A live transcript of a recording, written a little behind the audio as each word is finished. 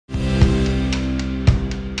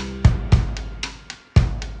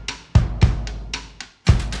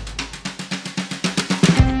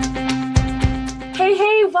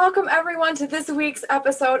Welcome everyone to this week's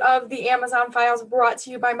episode of the Amazon Files brought to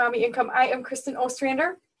you by Mommy Income. I am Kristen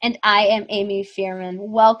Ostrander. And I am Amy Fearman.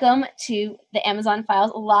 Welcome to the Amazon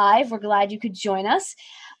Files Live. We're glad you could join us.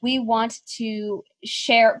 We want to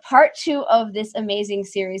share part 2 of this amazing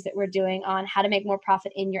series that we're doing on how to make more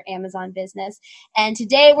profit in your Amazon business. And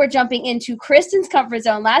today we're jumping into Kristen's comfort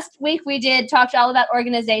zone. Last week we talked all about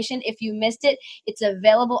organization. If you missed it, it's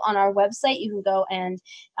available on our website. You can go and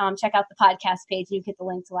check out the podcast page. You can hit the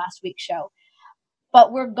link to last week's show.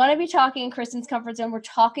 But we're going to be talking in Kristen's comfort zone. We're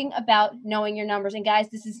talking about knowing your numbers. And guys,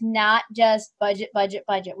 this is not just budget.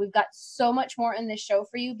 We've got so much more in this show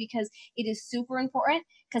for you because it is super important.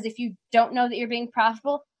 Because if you don't know that you're being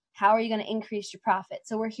profitable, how are you going to increase your profit?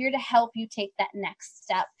 So we're here to help you take that next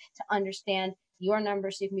step to understand your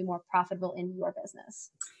numbers so you can be more profitable in your business.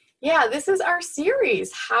 Yeah, this is our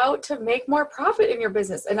series, how to make more profit in your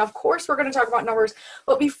business. And of course, we're going to talk about numbers.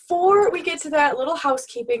 But before we get to that, little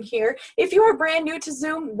housekeeping here. If you are brand new to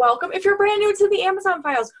Zoom, welcome. If you're brand new to the Amazon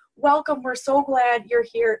Files, welcome. We're so glad you're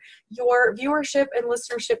here. Your viewership and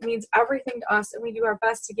listenership means everything to us, and we do our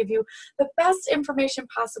best to give you the best information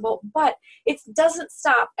possible. But it doesn't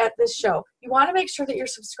stop at this show. You want to make sure that you're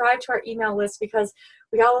subscribed to our email list because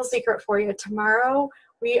we got a little secret for you. Tomorrow,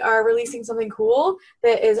 we are releasing something cool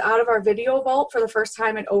that is out of our video vault for the first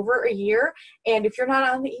time in over a year. And if you're not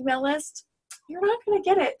on the email list, you're not going to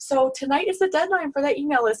get it. So tonight is the deadline for that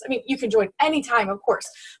email list. I mean, you can join anytime, of course.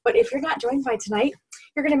 But if you're not joined by tonight,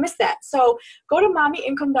 you're going to miss that. So go to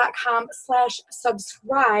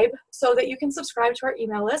mommyincome.com/subscribe so that you can subscribe to our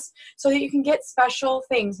email list so that you can get special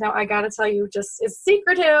things. Now, I got to tell you, just it's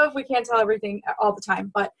secretive. We can't tell everything all the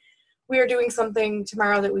time, but we are doing something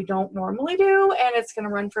tomorrow that we don't normally do, and it's going to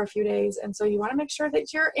run for a few days. And so you want to make sure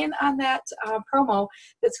that you're in on that promo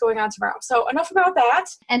that's going on tomorrow. So enough about that.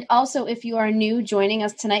 And also, if you are new joining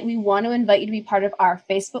us tonight, we want to invite you to be part of our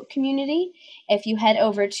Facebook community. If you head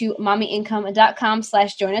over to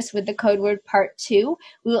mommyincome.com/join us with the code word part 2,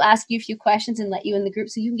 we will ask you a few questions and let you in the group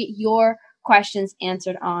so you can get your questions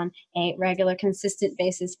answered on a regular, consistent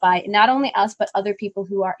basis by not only us, but other people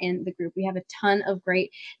who are in the group. We have a ton of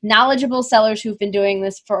great, knowledgeable sellers who've been doing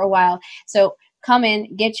this for a while. So come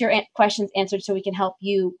in, get your questions answered so we can help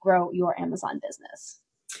you grow your Amazon business.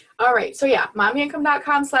 All right. So yeah,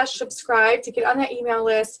 mommyincome.com/subscribe to get on that email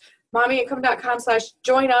list.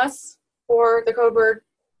 mommyincome.com/join us for the code word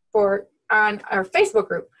for on our Facebook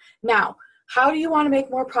group. Now, how do you want to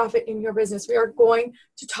make more profit in your business? We are going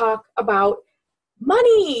to talk about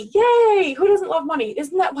money. Yay! Who doesn't love money?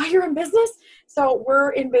 Isn't that why you're in business? So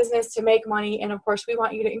we're in business to make money. And of course, we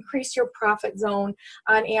want you to increase your profit zone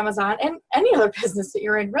on Amazon and any other business that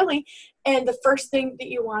you're in, really. And the first thing that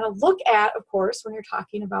you want to look at, of course, when you're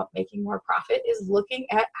talking about making more profit is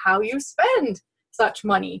looking at how you spend such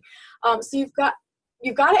money. So you've got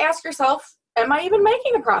to ask yourself, am I even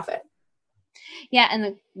making a profit? Yeah,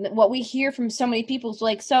 and what we hear from so many people is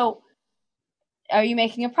like, so are you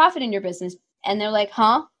making a profit in your business? And they're like,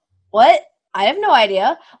 huh? What? I have no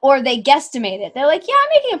idea. Or they guesstimate it. They're like, yeah, I'm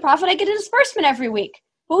making a profit. I get a disbursement every week.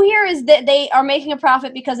 Who here is that they are making a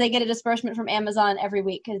profit because they get a disbursement from Amazon every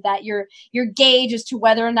week? Is that your gauge as to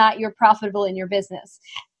whether or not you're profitable in your business?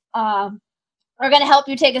 We're going to help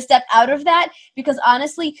you take a step out of that because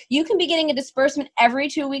honestly, you can be getting a disbursement every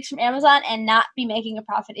 2 weeks from Amazon and not be making a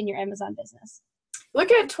profit in your Amazon business.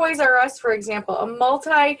 Look at Toys R Us, for example, a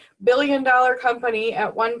multi-billion-dollar company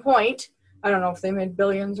at one point. I don't know if they made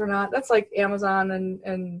billions or not. That's like Amazon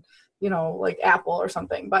and you know, like Apple or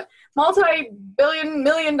something. But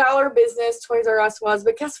multi-million-dollar business Toys R Us was.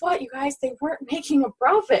 But guess what, you guys? They weren't making a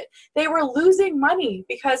profit. They were losing money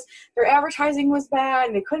because their advertising was bad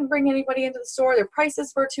and they couldn't bring anybody into the store. Their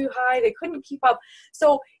prices were too high. They couldn't keep up.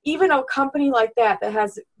 So even a company like that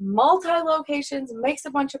has multi-locations, makes a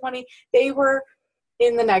bunch of money, they were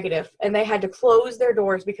in the negative and they had to close their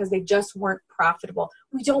doors because they just weren't profitable.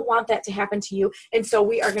 We don't want that to happen to you. And so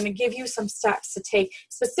we are going to give you some steps to take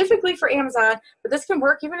specifically for Amazon, but this can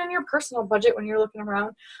work even in your personal budget when you're looking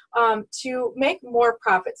around to make more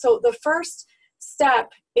profit. So the first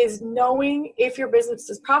step is knowing if your business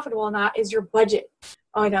is profitable or not is your budget.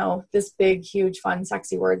 I know, this big, huge, fun,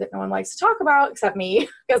 sexy word that no one likes to talk about except me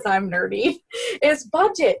because I'm nerdy, is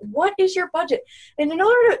budget. What is your budget? And in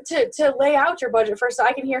order to lay out your budget first,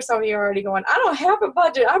 I can hear some of you already going, I don't have a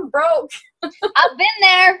budget. I'm broke. I've been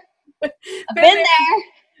there.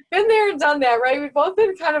 Been there and done that, right? We've both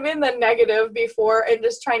been kind of in the negative before and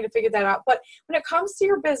just trying to figure that out. But when it comes to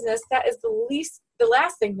your business, that is the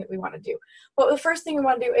last thing that we want to do. But the first thing we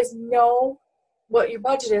want to do is know what your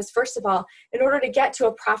budget is, first of all, in order to get to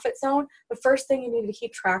a profit zone, the first thing you need to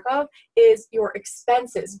keep track of is your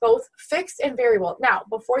expenses, both fixed and variable. Now,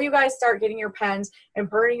 before you guys start getting your pens and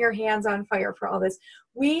burning your hands on fire for all this,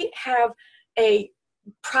 we have a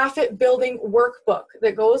profit building workbook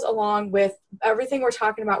that goes along with everything we're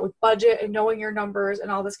talking about with budget and knowing your numbers and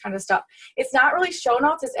all this kind of stuff. It's not really show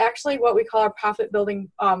notes. It's actually what we call our profit building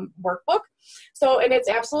workbook. So, and it's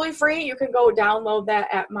absolutely free. You can go download that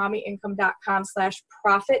at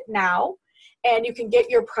mommyincome.com/profit now. And you can get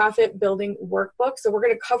your profit building workbook. So we're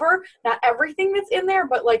going to cover not everything that's in there,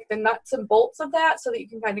 but like the nuts and bolts of that so that you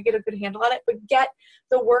can kind of get a good handle on it. But get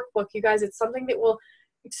the workbook, you guys. It's something that will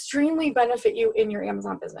extremely benefit you in your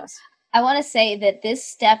Amazon business. I want to say that this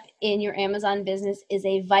step in your Amazon business is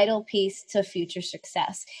a vital piece to future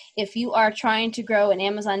success. If you are trying to grow an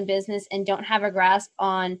Amazon business and don't have a grasp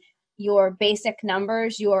on your basic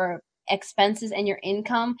numbers, your expenses, and your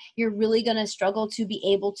income, you're really going to struggle to be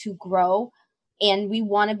able to grow. And we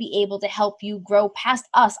want to be able to help you grow past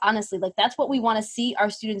us, honestly. Like, that's what we want to see our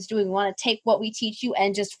students doing. We want to take what we teach you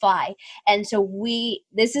and just fly. And so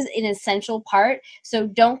this is an essential part. So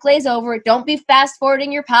don't glaze over it. Don't be fast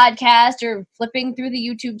forwarding your podcast or flipping through the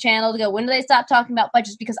YouTube channel to go, when do they stop talking about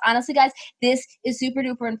budgets? Because honestly, guys, this is super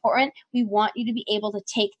duper important. We want you to be able to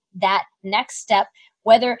take that next step.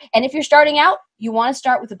 And if you're starting out, you want to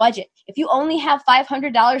start with a budget. If you only have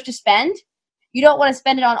 $500 to spend, you don't want to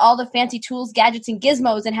spend it on all the fancy tools, gadgets, and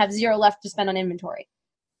gizmos and have zero left to spend on inventory.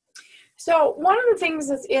 So one of the things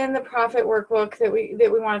that's in the profit workbook that we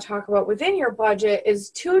want to talk about within your budget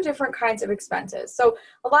is two different kinds of expenses. So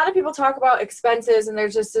a lot of people talk about expenses and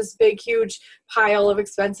there's just this big, huge pile of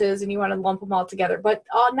expenses and you want to lump them all together. But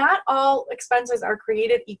not all expenses are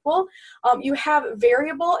created equal. You have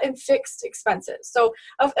variable and fixed expenses. So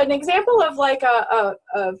an example of like a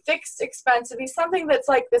fixed expense would be something that's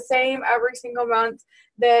like the same every single month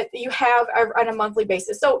that you have on a monthly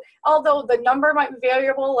basis. So although the number might be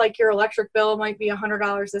variable, like your electric bill might be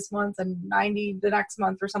 $100 this month and $90 the next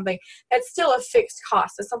month or something, that's still a fixed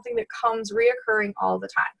cost. It's something that comes reoccurring all the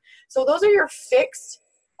time. So those are your fixed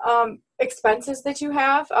expenses that you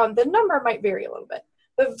have. The number might vary a little bit.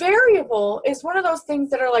 The variable is one of those things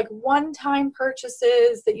that are like one-time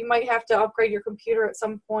purchases that you might have to upgrade your computer at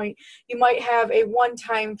some point. You might have a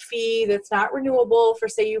one-time fee that's not renewable for,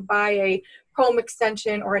 say, you buy a Chrome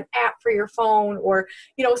extension or an app for your phone or,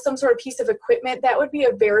 some sort of piece of equipment. That would be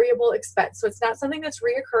a variable expense. So it's not something that's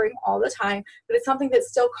reoccurring all the time, but it's something that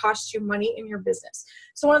still costs you money in your business.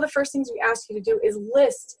 So one of the first things we ask you to do is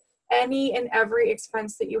list any and every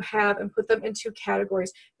expense that you have and put them into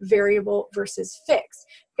categories, variable versus fixed.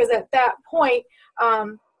 Because at that point,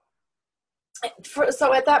 okay,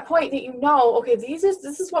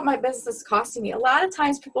 this is what my business is costing me. A lot of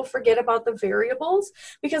times people forget about the variables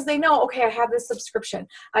because they know, okay, I have this subscription.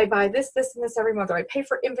 I buy this, and this every month, or I pay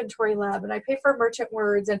for Inventory Lab and I pay for Merchant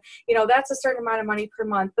Words, and that's a certain amount of money per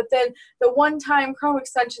month. But then the one-time Chrome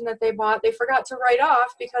extension that they bought, they forgot to write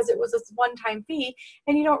off because it was this one-time fee,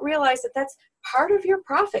 and you don't realize that that's part of your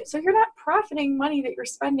profit. So you're not profiting money that you're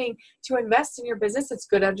spending to invest in your business. It's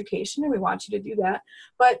good education and we want you to do that,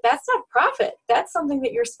 but that's not profit. That's something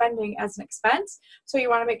that you're spending as an expense. So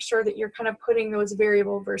you want to make sure that you're kind of putting those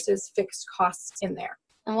variable versus fixed costs in there.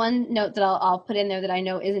 And one note that I'll put in there that I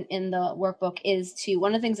know isn't in the workbook is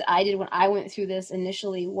one of the things that I did when I went through this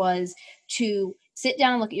initially was to sit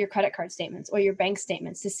down and look at your credit card statements or your bank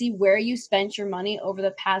statements to see where you spent your money over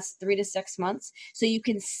the past 3 to 6 months, so you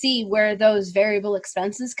can see where those variable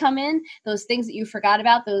expenses come in, those things that you forgot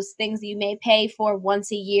about, those things that you may pay for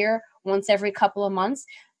once a year, once every couple of months.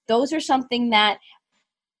 Those are something that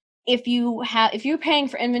if you're paying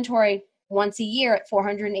for inventory once a year at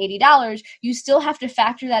 $480, you still have to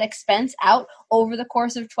factor that expense out over the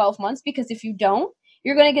course of 12 months, because if you don't,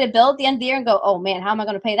 you're going to get a bill at the end of the year and go, oh man, how am I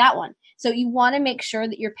going to pay that one? So you want to make sure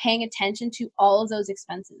that you're paying attention to all of those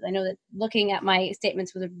expenses. I know that looking at my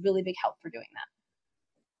statements was a really big help for doing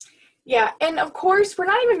that. Yeah, and of course, we're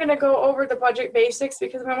not even going to go over the budget basics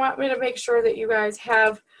because we want to make sure that you guys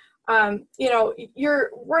have, we're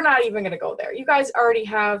not even going to go there. You guys already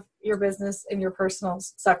have your business and your personal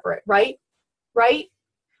separate, right? Right?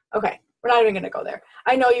 Okay. We're not even going to go there.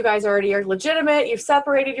 I know you guys already are legitimate. You've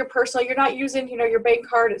separated your personal. You're not using, your bank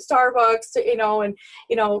card at Starbucks to,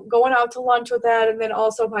 going out to lunch with that and then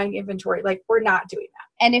also buying inventory. Like, we're not doing that.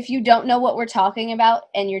 And if you don't know what we're talking about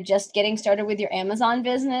and you're just getting started with your Amazon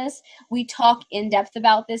business, we talk in depth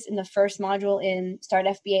about this in the first module in Start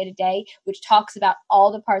FBA Today, which talks about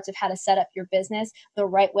all the parts of how to set up your business the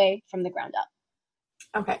right way from the ground up.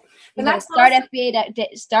 Okay. The You go to next little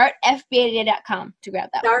startfbatoday.com to grab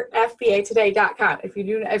that one. startfbatoday.com. If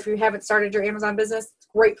you haven't started your Amazon business, it's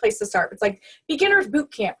a great place to start. It's like beginner's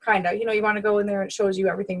boot camp, kind of. You want to go in there and it shows you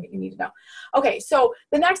everything that you need to know. Okay, so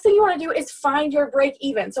the next thing you want to do is find your break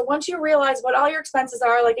even. So once you realize what all your expenses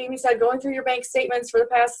are, like Amy said, going through your bank statements for the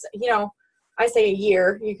past, I say a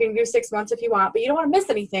year. You can do 6 months if you want, but you don't want to miss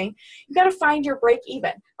anything. You got to find your break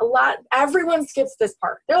even. Everyone skips this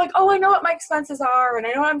part. They're like, oh, I know what my expenses are and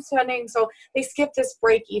I know what I'm spending. So they skip this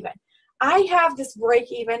break even. I have this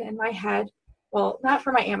break even in my head. Well, not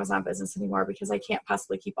for my Amazon business anymore because I can't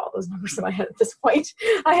possibly keep all those numbers in my head at this point.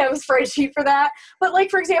 I have a spreadsheet for that. But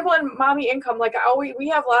like, for example, in Mommy Income, like we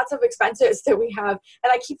have lots of expenses that we have.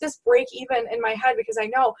 And I keep this break even in my head because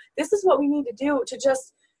I know this is what we need to do to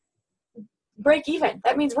just break even.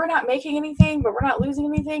 That means we're not making anything, but we're not losing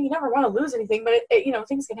anything. You never want to lose anything, but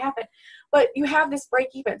things can happen. But you have this break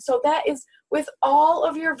even. So that is with all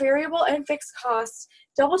of your variable and fixed costs.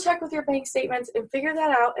 Double check with your bank statements and figure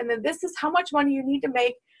that out. And then this is how much money you need to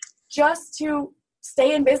make just to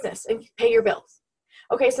stay in business and pay your bills.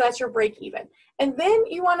 Okay, so that's your break even. And then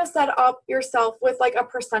you want to set up yourself with like a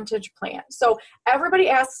percentage plan. So everybody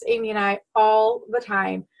asks Amy and I all the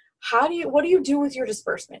time, what do you do with your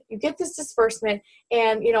disbursement? You get this disbursement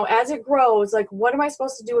and, as it grows, like, what am I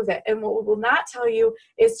supposed to do with it? And what we will not tell you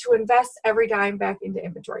is to invest every dime back into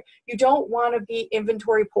inventory. You don't want to be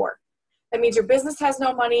inventory poor. That means your business has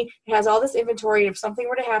no money. It has all this inventory. And if something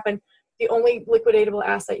were to happen, the only liquidatable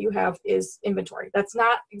asset you have is inventory. That's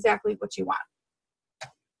not exactly what you want.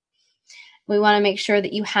 We want to make sure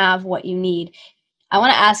that you have what you need. I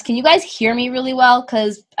want to ask, can you guys hear me really well?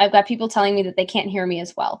 Because I've got people telling me that they can't hear me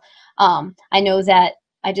as well. I know that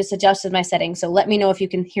I just adjusted my settings, so let me know if you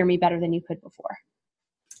can hear me better than you could before.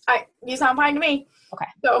 You sound fine to me. Okay.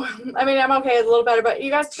 So, I'm okay a little better, but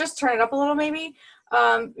you guys just turn it up a little maybe.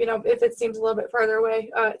 If it seems a little bit farther away.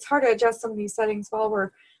 It's hard to adjust some of these settings while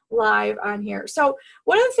we're live on here. So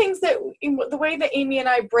one of the things that the way that Amy and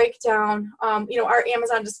I break down, our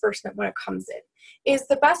Amazon disbursement when it comes in is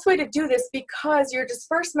the best way to do this because your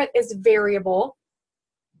disbursement is variable,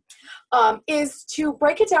 is to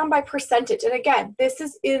break it down by percentage. And again, this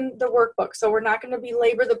is in the workbook, so we're not going to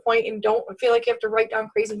belabor the point and don't feel like you have to write down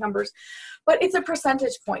crazy numbers, but it's a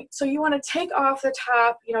percentage point. So you want to take off the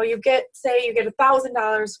top, you get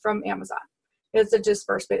 $1,000 from Amazon. It's a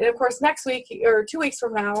disbursement. And of course, next week or 2 weeks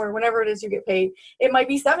from now or whenever it is you get paid, it might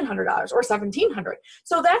be $700 or $1,700.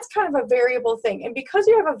 So that's kind of a variable thing. And because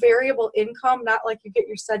you have a variable income, not like you get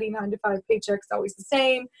your steady 9-to-5 paychecks always the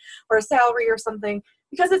same or a salary or something,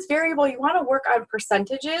 because it's variable, you want to work on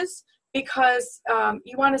percentages because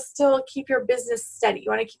you want to still keep your business steady.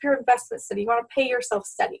 You want to keep your investment steady. You want to pay yourself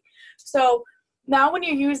steady. So now when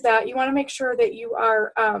you use that, you want to make sure that you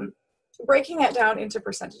are breaking that down into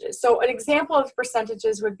percentages. So an example of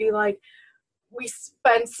percentages would be like, we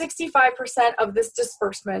spend 65% of this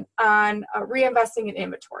disbursement on reinvesting in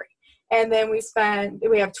inventory. And then we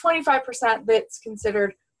have 25% that's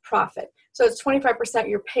considered profit. So it's 25%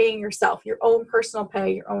 you're paying yourself, your own personal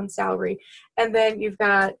pay, your own salary. And then you've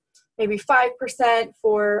got maybe 5%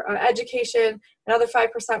 for education, another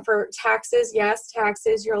 5% for taxes. Yes,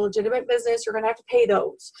 taxes, you're a legitimate business. You're going to have to pay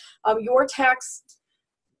those. Your tax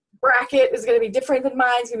bracket is going to be different than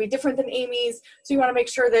mine. It's going to be different than Amy's. So you want to make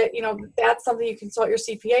sure that, that's something you consult your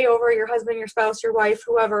CPA over, your husband, your spouse, your wife,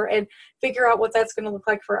 whoever, and figure out what that's going to look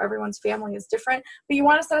like for everyone's family is different. But you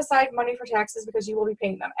want to set aside money for taxes because you will be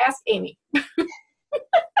paying them. Ask Amy.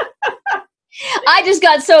 I just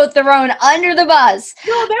got so thrown under the bus.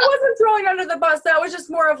 No, that wasn't throwing under the bus. That was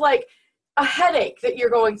just more of like a headache that you're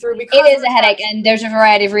going through because it is a headache, and there's a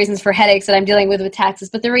variety of reasons for headaches that I'm dealing with taxes.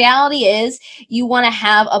 But the reality is you want to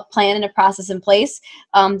have a plan and a process in place.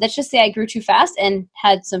 Let's just say I grew too fast and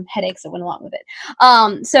had some headaches that went along with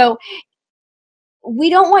it. So we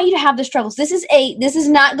don't want you to have the struggles. This is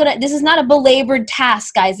not a belabored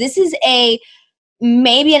task, guys. This is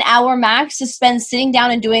maybe an hour max to spend sitting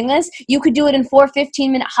down and doing this. You could do it in 4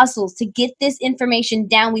 15-minute hustles to get this information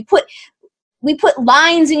down. We put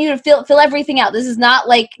lines in you to fill everything out. This is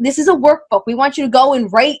a workbook. We want you to go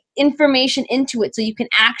and write information into it so you can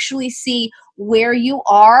actually see where you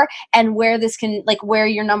are and where where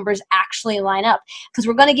your numbers actually line up. Because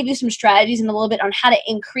we're going to give you some strategies in a little bit on how to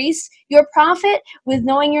increase your profit with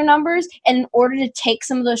knowing your numbers. And in order to take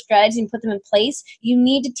some of those strategies and put them in place, you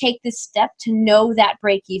need to take this step to know that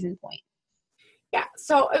break-even point. Yeah.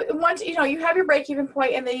 So once you have your break-even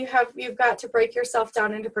point, and then you've got to break yourself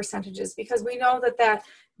down into percentages because we know that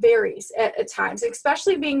varies at times,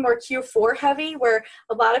 especially being more Q4 heavy, where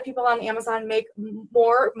a lot of people on Amazon make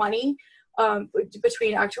more money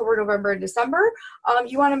between October, November, and December,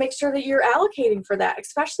 you want to make sure that you're allocating for that,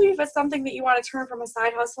 especially if it's something that you want to turn from a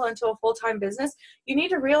side hustle into a full-time business. You need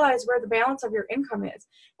to realize where the balance of your income is.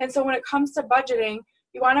 And so when it comes to budgeting,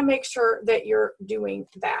 you want to make sure that you're doing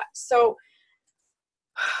that. So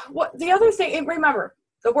what the other thing, and remember,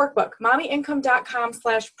 the workbook,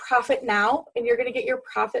 mommyincome.com/profit now, and you're going to get your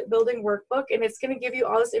profit building workbook, and it's going to give you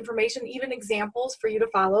all this information, even examples for you to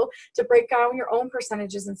follow to break down your own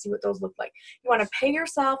percentages and see what those look like. You want to pay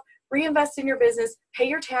yourself, reinvest in your business, pay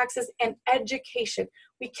your taxes, and education.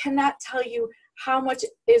 We cannot tell you how much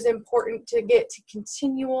is important to get to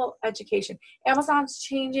continual education. Amazon's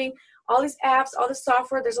changing. All these apps, all this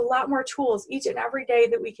software, there's a lot more tools each and every day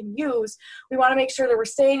that we can use. We want to make sure that we're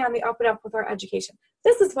staying on the up and up with our education.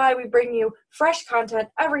 This is why we bring you fresh content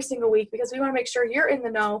every single week, because we want to make sure you're in the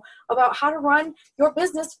know about how to run your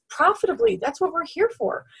business profitably. That's what we're here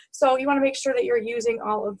for. So you want to make sure that you're using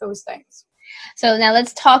all of those things. So now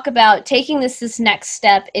let's talk about taking this next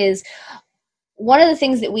step. Is one of the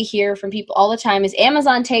things that we hear from people all the time is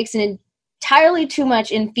Amazon takes entirely too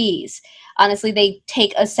much in fees. Honestly, they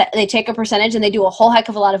take a percentage and they do a whole heck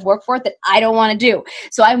of a lot of work for it that I don't want to do.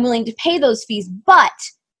 So I'm willing to pay those fees. But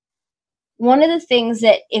one of the things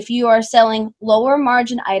that if you are selling lower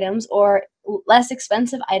margin items or less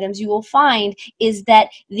expensive items, you will find is that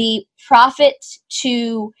the profit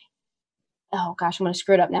to I'm going to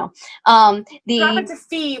screw it up now. The profit to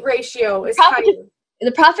fee ratio is higher.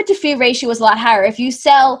 The profit to fee ratio is a lot higher. If you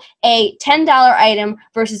sell a $10 item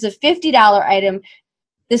versus a $50 item,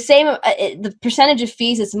 the percentage of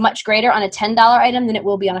fees is much greater on a $10 item than it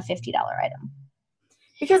will be on a $50 item.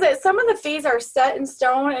 Because some of the fees are set in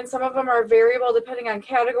stone and some of them are variable depending on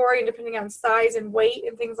category and depending on size and weight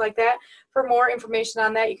and things like that. For more information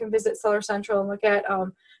on that, you can visit Seller Central and look at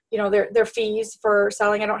their fees for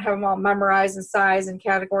selling. I don't have them all memorized in size and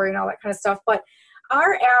category and all that kind of stuff. But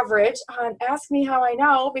our average, ask me how I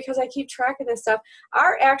know because I keep track of this stuff,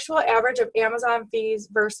 our actual average of Amazon fees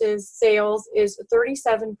versus sales is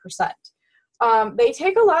 37%. They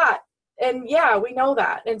take a lot. And yeah, we know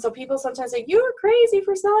that. And so people sometimes say, you're crazy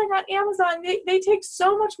for selling on Amazon. They take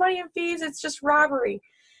so much money in fees. It's just robbery.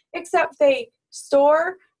 Except they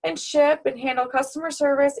store and ship and handle customer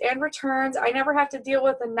service and returns. I never have to deal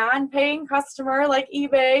with a non-paying customer like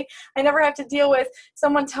eBay. I never have to deal with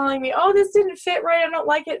someone telling me, oh, this didn't fit right, I don't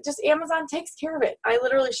like it. Just Amazon takes care of it. I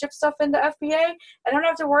literally ship stuff into FBA. I don't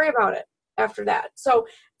have to worry about it after that. So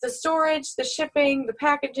the storage, the shipping, the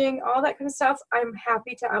packaging, all that kind of stuff, I'm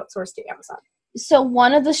happy to outsource to Amazon. So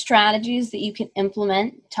one of the strategies that you can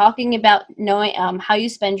implement, talking about knowing how you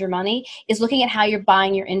spend your money, is looking at how you're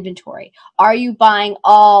buying your inventory. Are you buying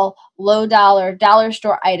all low dollar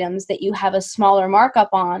store items that you have a smaller markup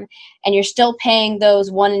on, and you're still paying those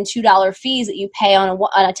 $1 and $2 fees that you pay on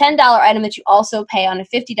a $10 item that you also pay on a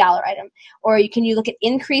 $50 item? Or can you look at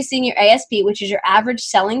increasing your ASP, which is your average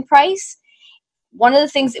selling price? One of the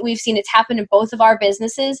things that we've seen, it's happened in both of our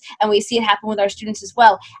businesses, and we see it happen with our students as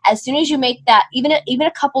well. As soon as you make that, even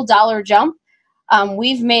a couple dollar jump,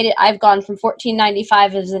 we've made it. I've gone from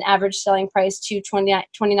 $14.95 as an average selling price to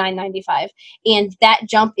 $29.95, and that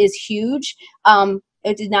jump is huge.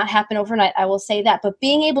 It did not happen overnight, I will say that. But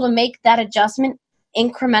being able to make that adjustment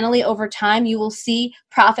incrementally over time, you will see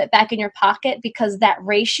profit back in your pocket because that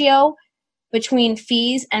ratio between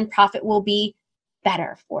fees and profit will be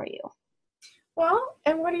better for you. Well,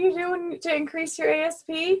 and what are you doing to increase your ASP?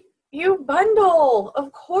 You bundle,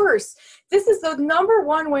 of course. This is the number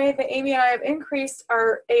one way that Amy and I have increased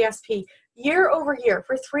our ASP year over year.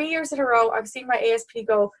 For 3 years in a row, I've seen my ASP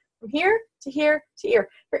go from here to here to here.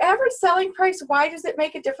 Your average selling price, why does it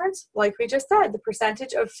make a difference? Like we just said, the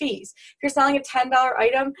percentage of fees. If you're selling a $10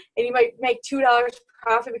 item and you might make $2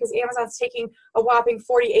 profit because Amazon's taking a whopping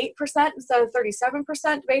 48% instead of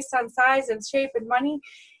 37% based on size and shape and money,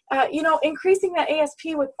 increasing that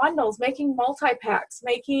ASP with bundles, making multi-packs,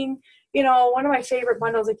 making, one of my favorite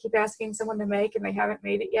bundles I keep asking someone to make and they haven't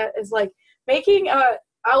made it yet is like making a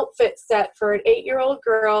outfit set for an 8-year-old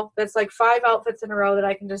girl that's like 5 outfits in a row that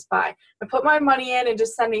I can just buy. I put my money in and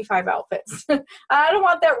just send me 5 outfits. I don't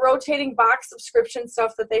want that rotating box subscription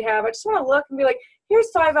stuff that they have. I just want to look and be like,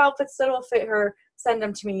 here's 5 outfits that will fit her, send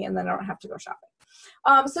them to me, and then I don't have to go shopping.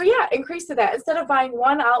 So yeah, increase to that. Instead of buying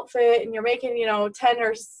one outfit and you're making, $10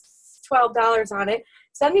 or $12 on it,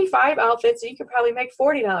 send me 5 outfits and you could probably make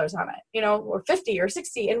 $40 on it, or 50 or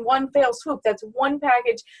 60 in one fell swoop. That's one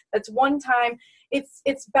package. That's one time.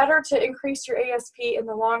 It's better to increase your ASP in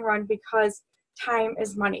the long run because time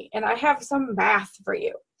is money. And I have some math for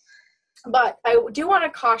you, but I do want to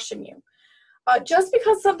caution you. Just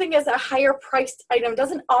because something is a higher priced item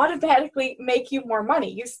doesn't automatically make you more money.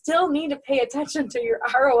 You still need to pay attention to your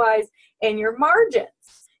ROIs and your margins.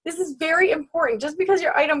 This is very important. Just because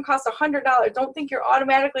your item costs $100, don't think you're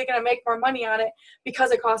automatically going to make more money on it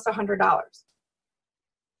because it costs $100.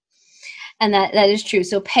 And that is true.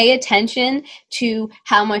 So pay attention to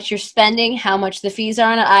how much you're spending, how much the fees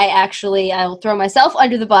are on it. I'll throw myself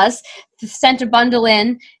under the bus, sent a bundle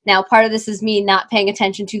in. Now, part of this is me not paying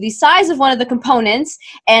attention to the size of one of the components,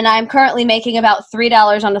 and I'm currently making about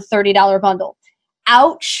 $3 on a $30 bundle.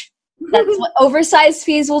 Ouch. That's what oversized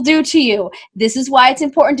fees will do to you. This is why it's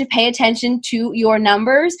important to pay attention to your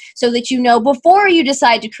numbers so that you know before you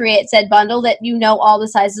decide to create said bundle that you know all the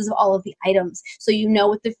sizes of all of the items. So you know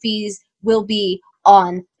what the fees will be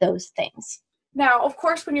on those things. Now, of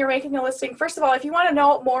course, when you're making a listing, first of all, if you want to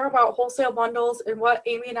know more about wholesale bundles and what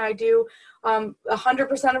Amy and I do,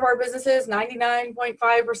 100% of our businesses,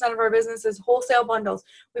 99.5% of our business is wholesale bundles.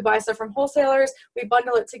 We buy stuff from wholesalers, we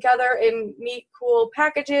bundle it together in neat, cool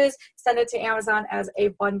packages, send it to Amazon as a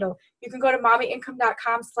bundle. You can go to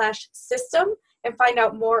mommyincome.com/system and find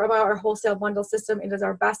out more about our wholesale bundle system. It is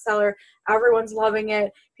our bestseller. Everyone's loving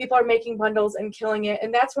it. People are making bundles and killing it.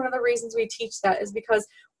 And that's one of the reasons we teach that, is because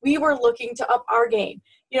we were looking to up our game.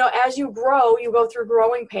 You know, as you grow, you go through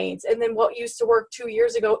growing pains, and then what used to work 2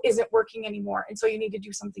 years ago isn't working anymore. And so you need to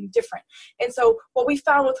do something different. And so what we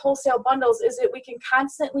found with wholesale bundles is that we can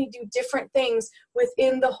constantly do different things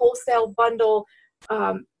within the wholesale bundle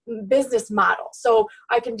business model. So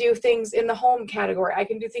I can do things in the home category. I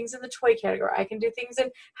can do things in the toy category. I can do things in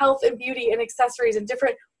health and beauty and accessories and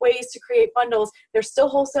different ways to create bundles. They're still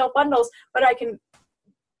wholesale bundles, but I can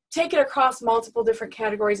take it across multiple different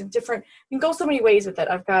categories and you can go so many ways with it.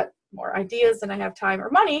 I've got more ideas than I have time or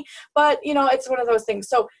money, but you know, it's one of those things.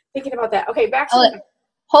 So thinking about that. Okay, back to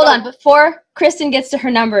Hold on, before Kristen gets to her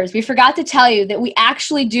numbers, we forgot to tell you that we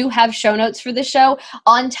actually do have show notes for the show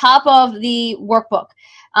on top of the workbook.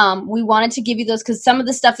 We wanted to give you those because some of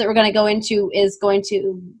the stuff that we're going to go into is going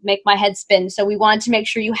to make my head spin. So we wanted to make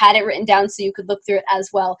sure you had it written down so you could look through it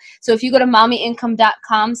as well. So if you go to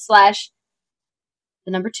mommyincome.com/2,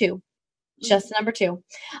 just the number 2,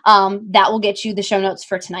 that will get you the show notes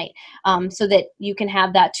for tonight, so that you can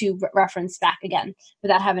have that to reference back again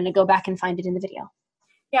without having to go back and find it in the video.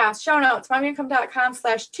 Yeah, show notes,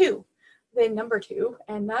 mommyincome.com/2, the number 2,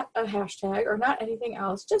 and not a hashtag or not anything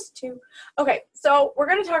else, just 2. Okay, so we're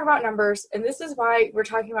going to talk about numbers, and this is why we're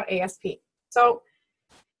talking about ASP. So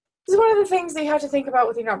this is one of the things that you have to think about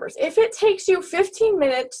with your numbers. If it takes you 15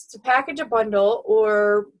 minutes to package a bundle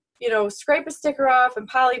or, you know, scrape a sticker off and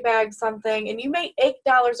polybag something, and you make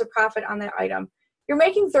 $8 of profit on that item, you're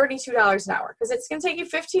making $32 an hour because it's going to take you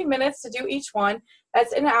 15 minutes to do each one.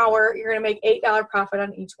 That's an hour. You're going to make $8 profit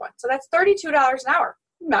on each one. So that's $32 an hour.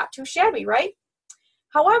 Not too shabby, right?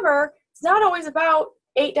 However, it's not always about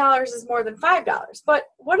 $8 is more than $5. But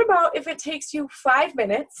what about if it takes you 5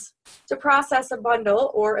 minutes to process a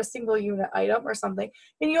bundle or a single unit item or something,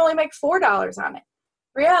 and you only make $4 on it?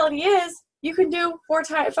 Reality is, you can do 3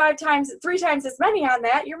 times as many on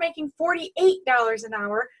that. You're making $48 an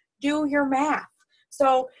hour. Do your math.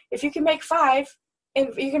 So if you can make 5,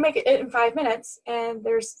 and you can make it in 5 minutes, and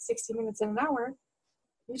there's 60 minutes in an hour,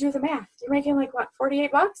 you do the math. You're making like what,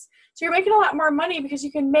 $48? So you're making a lot more money because you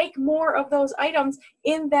can make more of those items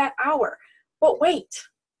in that hour. But wait,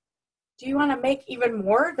 do you want to make even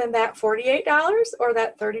more than that $48 or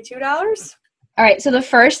that $32? All right, so the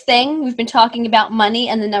first thing, we've been talking about money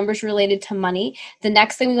and the numbers related to money. The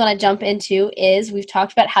next thing we want to jump into is we've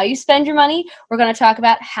talked about how you spend your money. We're going to talk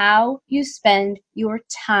about how you spend your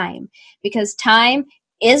time, because time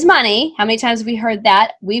is money. How many times have we heard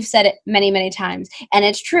that? We've said it many, many times, and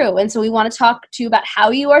it's true. And so we want to talk to you about how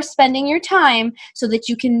you are spending your time so that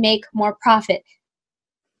you can make more profit.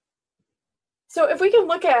 So if we can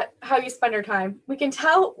look at how you spend your time, we can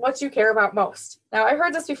tell what you care about most. Now, I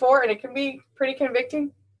heard this before, and it can be pretty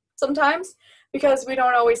convicting sometimes because we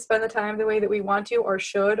don't always spend the time the way that we want to or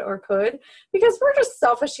should or could, because we're just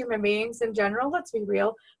selfish human beings in general. Let's be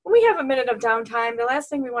real. When we have a minute of downtime, the last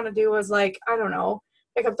thing we want to do is, like, I don't know,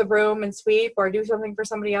 pick up the broom and sweep or do something for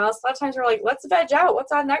somebody else. A lot of times we're like, let's veg out.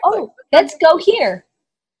 What's on Netflix? Oh, let's go here.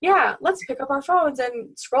 Yeah, let's pick up our phones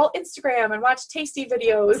and scroll Instagram and watch tasty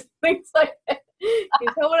videos, things like that. You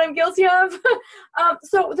know what I'm guilty of?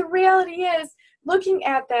 So the reality is, looking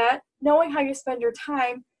at that, knowing how you spend your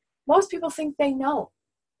time, most people think they know.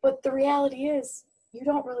 But the reality is, you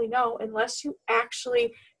don't really know unless you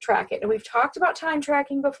actually track it. And we've talked about time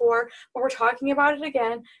tracking before, but we're talking about it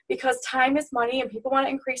again because time is money and people want to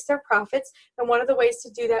increase their profits. And one of the ways to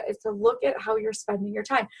do that is to look at how you're spending your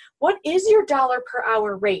time. What is your dollar per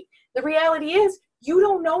hour rate? The reality is you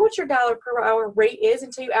don't know what your dollar per hour rate is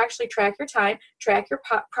until you actually track your time, track your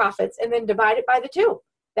profits, and then divide it by the 2.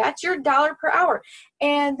 That's your dollar per hour.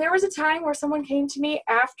 And there was a time where someone came to me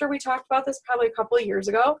after we talked about this probably a couple of years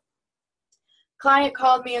ago. Client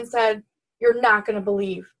called me and said, you're not going to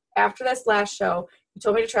believe, after this last show, you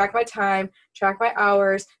told me to track my time, track my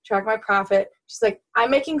hours, track my profit. She's like,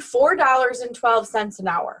 I'm making $4.12 an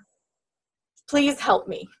hour. Please help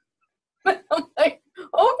me. I'm like,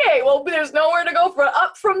 okay, well, there's nowhere to go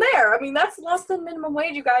up from there. I mean, that's less than minimum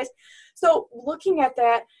wage, you guys. So looking at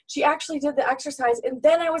that, she actually did the exercise, and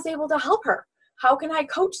then I was able to help her. How can I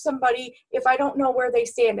coach somebody if I don't know where they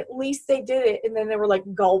stand? At least they did it, and then they were like,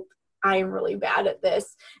 gulp, I am really bad at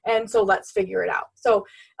this, and so let's figure it out. So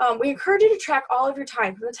we encourage you to track all of your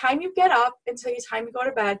time, from the time you get up until the time you go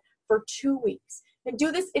to bed, for 2 weeks. And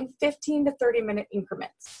do this in 15 to 30-minute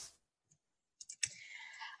increments.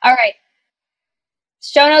 All right.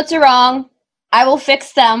 Show notes are wrong. I will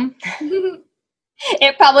fix them.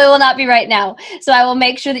 It probably will not be right now. So I will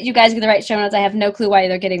make sure that you guys get the right show notes. I have no clue why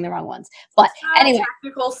they're getting the wrong ones. But anyway.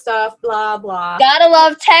 Technical stuff, blah, blah. Gotta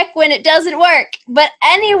love tech when it doesn't work. But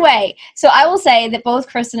anyway, so I will say that both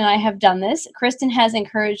Kristen and I have done this. Kristen has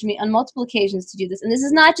encouraged me on multiple occasions to do this. And this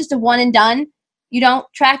is not just a one and done. You don't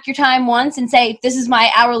track your time once and say, this is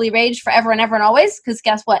my hourly wage forever and ever and always. Because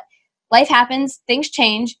guess what? Life happens, things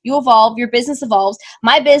change, you evolve, your business evolves.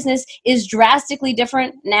 My business is drastically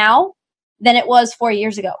different now than it was 4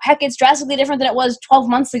 years ago. Heck, it's drastically different than it was 12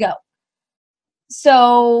 months ago.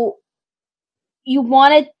 So you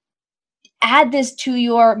want to add this to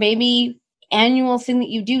your maybe annual thing that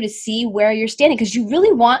you do to see where you're standing, because you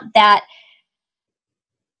really want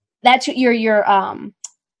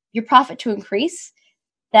your profit to increase,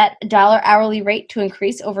 that dollar hourly rate to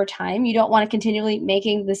increase over time. You don't want to continually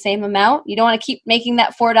making the same amount. You don't want to keep making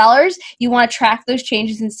that $4. You want to track those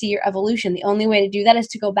changes and see your evolution. The only way to do that is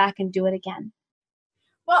to go back and do it again.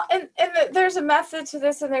 Well, and there's a method to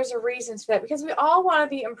this, and there's a reason to that, because we all want to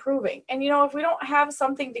be improving. And, if we don't have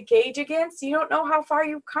something to gauge against, you don't know how far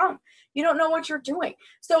you've come. You don't know what you're doing.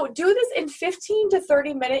 So do this in 15 to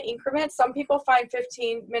 30-minute increments. Some people find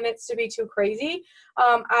 15 minutes to be too crazy.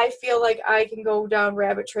 I feel like I can go down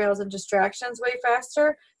rabbit trails and distractions way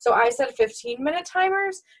faster. So I set 15-minute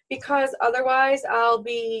timers, because otherwise I'll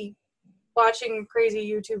be watching crazy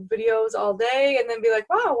YouTube videos all day and then be like,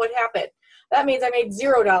 wow, what happened? That means I made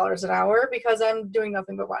 $0 an hour because I'm doing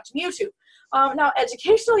nothing but watching YouTube. Now,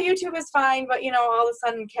 educational YouTube is fine, but, all of a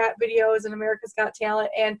sudden cat videos and America's Got Talent.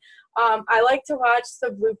 And I like to watch the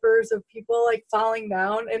bloopers of people like falling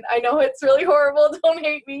down. And I know it's really horrible. Don't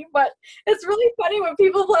hate me, but it's really funny when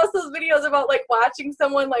people post those videos about like watching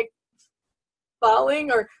someone like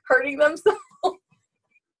falling or hurting themselves.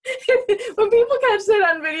 When people catch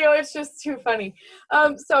that on video, it's just too funny.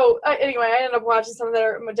 Anyway, I ended up watching some of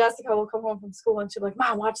that. Jessica will come home from school and she'll be like,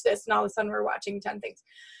 Mom, watch this. And all of a sudden we're watching 10 things.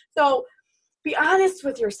 So be honest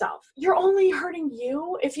with yourself. You're only hurting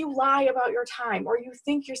you if you lie about your time or you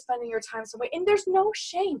think you're spending your time some way. And there's no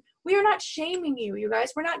shame. We are not shaming you, you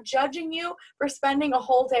guys. We're not judging you for spending a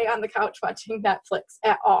whole day on the couch watching Netflix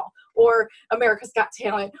at all, or America's Got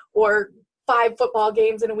Talent, or 5 football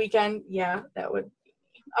games in a weekend. Yeah, that would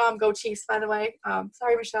go Chiefs, by the way.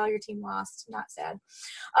 Sorry, Michelle, your team lost. Not sad.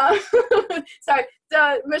 Sorry.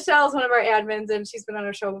 Michelle is one of our admins, and she's been on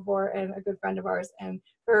our show before and a good friend of ours. And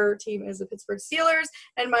her team is the Pittsburgh Steelers,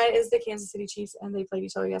 and mine is the Kansas City Chiefs, and they played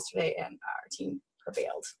each other yesterday, and our team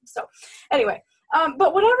prevailed. So anyway,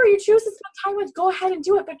 but whatever you choose to spend time with, go ahead and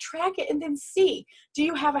do it, but track it and then see. Do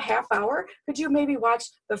you have a half hour? Could you maybe watch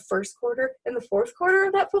the first quarter and the fourth quarter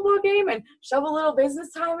of that football game and shove a little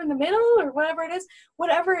business time in the middle, or whatever it is?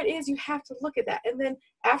 Whatever it is, you have to look at that. And then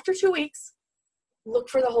after 2 weeks, look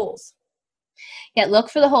for the holes. Yeah, look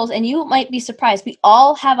for the holes, and you might be surprised. We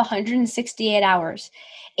all have 168 hours,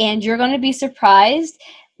 and you're going to be surprised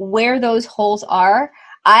where those holes are.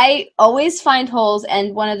 I always find holes,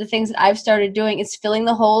 and one of the things that I've started doing is filling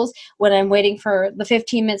the holes when I'm waiting for the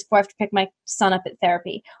 15 minutes before I have to pick my son up at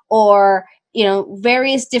therapy, or,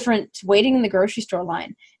 various different waiting in the grocery store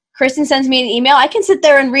line. Kristen sends me an email. I can sit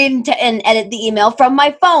there and read and edit the email from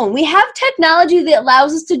my phone. We have technology that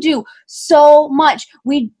allows us to do so much.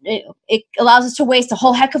 It allows us to waste a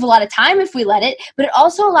whole heck of a lot of time if we let it, but it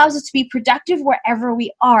also allows us to be productive wherever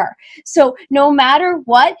we are. So no matter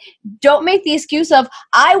what, don't make the excuse of,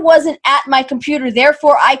 I wasn't at my computer,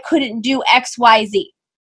 therefore I couldn't do X, Y, Z.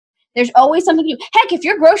 There's always something to do. Heck, if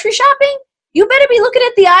you're grocery shopping, you better be looking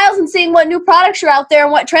at the aisles and seeing what new products are out there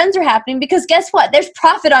and what trends are happening, because guess what? There's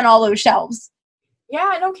profit on all those shelves.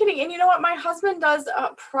 Yeah, no kidding. And you know what? My husband does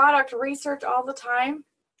product research all the time.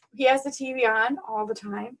 He has the TV on all the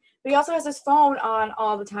time. but he also has his phone on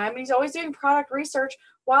all the time, and he's always doing product research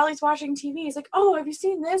while he's watching TV. He's like, oh, have you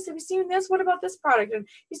seen this? Have you seen this? What about this product? And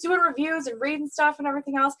he's doing reviews and reading stuff and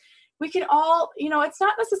everything else. We can all, it's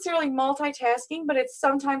not necessarily multitasking, but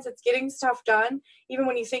sometimes it's getting stuff done, even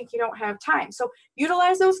when you think you don't have time. So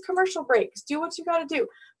utilize those commercial breaks. Do what you got to do.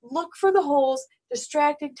 Look for the holes,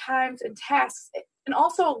 distracting times, and tasks. And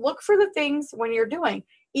also look for the things when you're doing.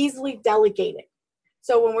 Easily delegate it.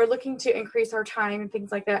 So when we're looking to increase our time and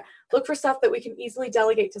things like that, look for stuff that we can easily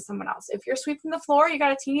delegate to someone else. If you're sweeping the floor, you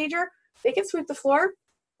got a teenager, they can sweep the floor.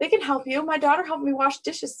 They can help you. My daughter helped me wash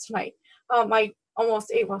dishes tonight. My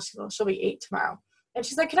almost 8, well, she'll be 8 tomorrow. And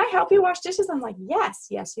she's like, can I help you wash dishes? I'm like, yes,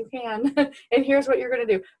 you can. And here's what you're going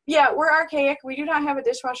to do. Yeah, we're archaic. We do not have a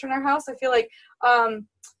dishwasher in our house. I feel like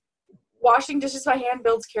washing dishes by hand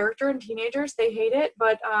builds character in teenagers. They hate it,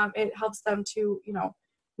 but it helps them to,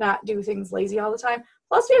 not do things lazy all the time.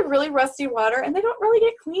 Plus, we have really rusty water, and they don't really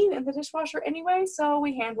get clean in the dishwasher anyway, so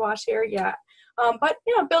we hand wash here, yeah. But,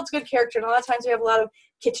 it builds good character, and a lot of times we have a lot of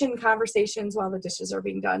kitchen conversations while the dishes are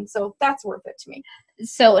being done, so that's worth it to me.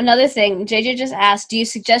 So another thing, JJ just asked, do you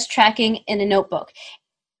suggest tracking in a notebook?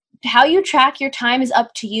 How you track your time is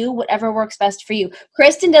up to you, whatever works best for you.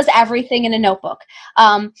 Kristen does everything in a notebook.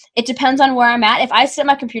 It depends on where I'm at. If I sit at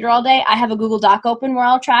my computer all day, I have a Google Doc open where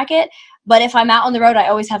I'll track it. But if I'm out on the road, I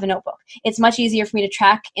always have a notebook. It's much easier for me to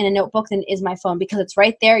track in a notebook than is my phone because it's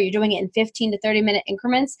right there. You're doing it in 15 to 30-minute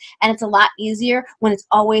increments, and it's a lot easier when it's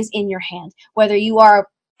always in your hand. Whether you are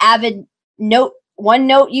avid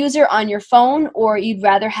OneNote user on your phone or you'd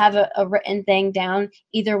rather have a written thing down,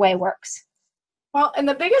 either way works. Well, and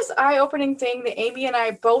the biggest eye-opening thing that Amy and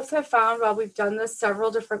I both have found while we've done this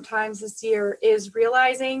several different times this year is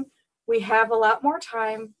realizing we have a lot more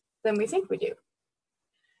time than we think we do.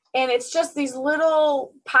 And it's just these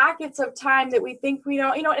little pockets of time that we think we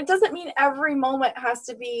don't, it doesn't mean every moment has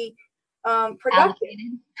to be productive.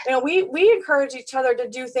 We encourage each other to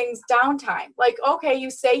do things downtime. Like, okay,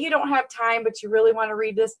 you say you don't have time, but you really want to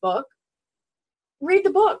read this book. Read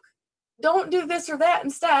the book. Don't do this or that.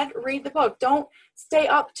 Instead, read the book. Don't stay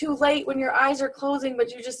up too late when your eyes are closing,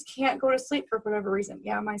 but you just can't go to sleep for whatever reason.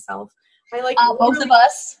 Yeah, myself. I like both of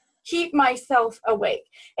us. Keep myself awake.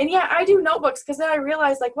 And yeah, I do notebooks because then I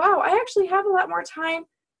realize like, wow, I actually have a lot more time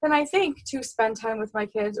than I think to spend time with my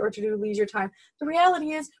kids or to do leisure time. The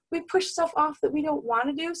reality is we push stuff off that we don't want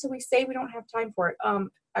to do. So we say we don't have time for it.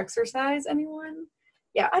 Exercise, anyone?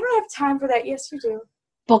 Yeah, I don't have time for that. Yes, you do.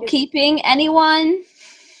 Bookkeeping, anyone?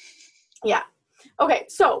 Yeah. Okay,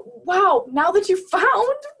 so wow, now that you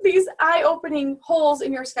found these eye-opening holes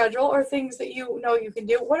in your schedule or things that you know you can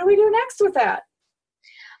do, what do we do next with that?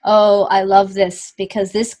 Oh, I love this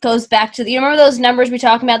because this goes back to, you remember those numbers we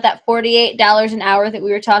talking about, that $48 an hour that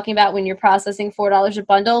we were talking about when you're processing $4 a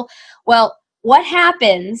bundle? Well, what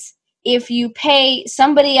happens if you pay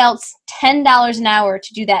somebody else $10 an hour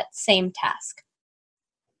to do that same task?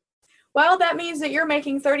 Well, that means that you're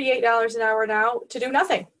making $38 an hour now to do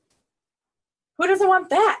nothing. Who doesn't want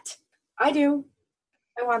that? I do.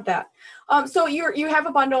 I want that. So you have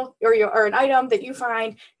a bundle or an item that you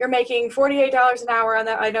find, you're making $48 an hour on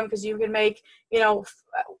that item because you can make,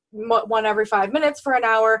 one every 5 minutes for an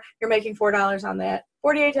hour. You're making $4 on that.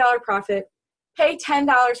 $48 profit. Pay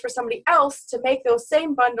 $10 for somebody else to make those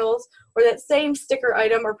same bundles or that same sticker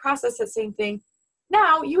item or process that same thing.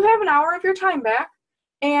 Now you have an hour of your time back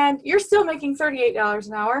and you're still making $38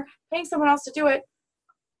 an hour, paying someone else to do it.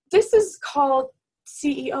 This is called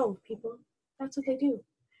CEO, people. That's what they do.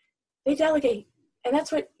 They delegate. And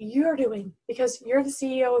that's what you're doing because you're the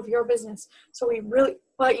CEO of your business. So we really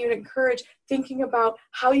want you to encourage thinking about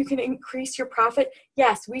how you can increase your profit.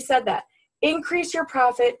 Yes, we said that. Increase your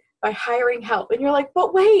profit by hiring help. And you're like,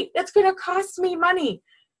 but wait, that's going to cost me money.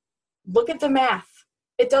 Look at the math.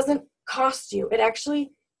 It doesn't cost you. It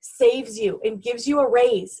actually saves you and gives you a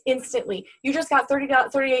raise instantly. You just got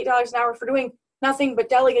 $38 an hour for doing nothing but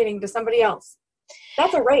delegating to somebody else.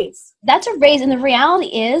 That's a raise. That's a raise. And the reality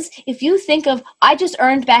is, if you think of, I just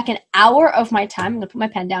earned back an hour of my time. I'm going to put my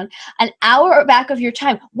pen down. An hour back of your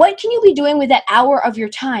time. What can you be doing with that hour of your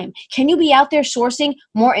time? Can you be out there sourcing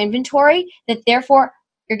more inventory that therefore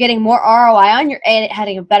you're getting more ROI on, you're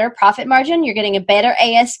having a better profit margin, you're getting a better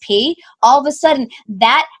ASP? All of a sudden,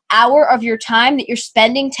 that hour of your time that you're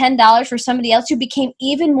spending $10 for somebody else, you became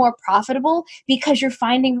even more profitable because you're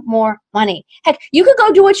finding more money. Heck, you could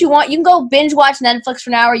go do what you want. You can go binge watch Netflix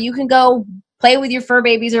for an hour. You can go play with your fur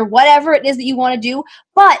babies or whatever it is that you want to do.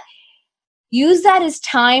 But use that as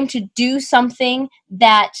time to do something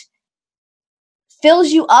that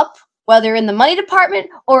fills you up, whether in the money department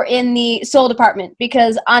or in the soul department.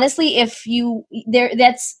 Because honestly, if you're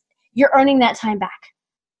earning that time back.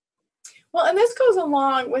 Well, and this goes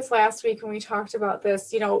along with last week when we talked about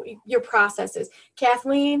this, your processes.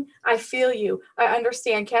 Kathleen, I feel you. I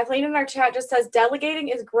understand. Kathleen in our chat just says delegating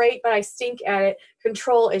is great, but I stink at it.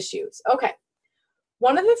 Control issues. Okay.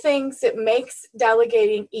 One of the things that makes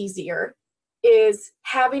delegating easier is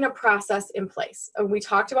having a process in place. And we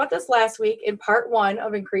talked about this last week in part 1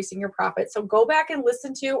 of increasing your profit. So go back and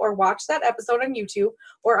listen to or watch that episode on YouTube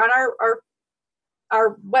or on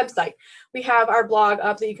our website. We have our blog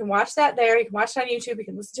up that you can watch that there. You can watch it on YouTube. You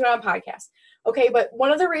can listen to it on podcast. Okay, but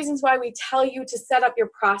one of the reasons why we tell you to set up your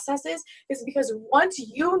processes is because once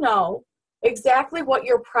you know exactly what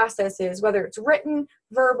your process is, whether it's written,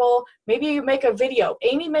 verbal, maybe you make a video.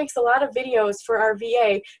 Amy makes a lot of videos for our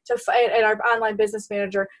VA and our online business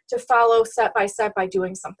manager to follow step by step by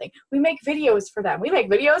doing something. We make videos for them. We make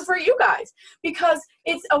videos for you guys because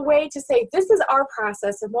it's a way to say, this is our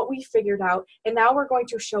process and what we figured out, and now we're going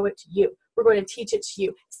to show it to you. We're going to teach it to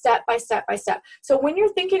you step by step by step. So when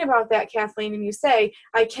you're thinking about that, Kathleen, and you say,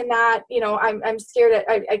 I cannot, I'm scared,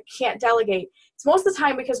 I can't delegate. It's most of the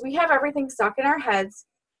time because we have everything stuck in our heads.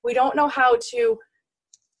 We don't know how to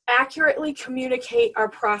accurately communicate our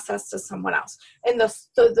process to someone else. And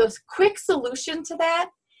the quick solution to that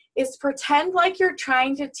is pretend like you're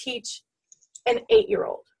trying to teach an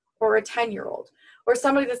 8-year-old or a 10-year-old or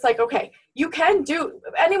somebody that's like, okay,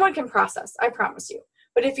 anyone can process, I promise you.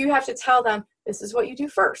 But if you have to tell them, this is what you do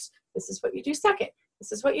first, this is what you do second,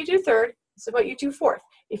 this is what you do third, this is what you do fourth.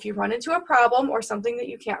 If you run into a problem or something that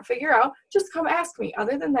you can't figure out, just come ask me.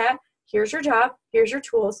 Other than that, here's your job, here's your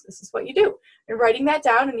tools, this is what you do. And writing that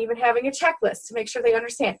down and even having a checklist to make sure they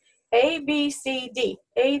understand. A, B, C, D,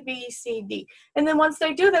 A, B, C, D. And then once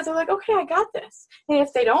they do that, they're like, okay, I got this. And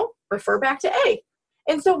if they don't, refer back to A.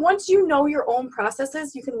 And so once you know your own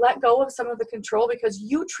processes, you can let go of some of the control because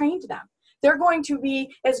you trained them. They're going to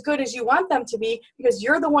be as good as you want them to be because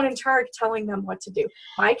you're the one in charge telling them what to do.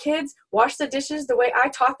 My kids wash the dishes the way I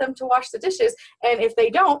taught them to wash the dishes. And if they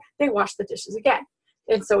don't, they wash the dishes again.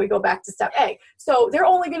 And so we go back to step A. So they're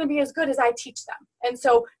only going to be as good as I teach them. And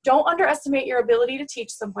so don't underestimate your ability to teach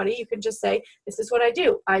somebody. You can just say, this is what I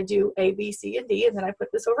do. I do A, B, C, and D, and then I put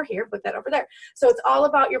this over here, put that over there. So it's all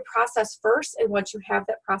about your process first. And once you have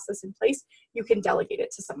that process in place, you can delegate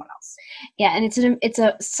it to someone else. Yeah, and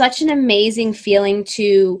it's such an amazing feeling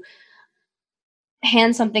to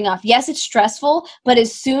hand something off. Yes, it's stressful, but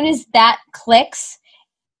as soon as that clicks,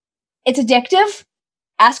 it's addictive.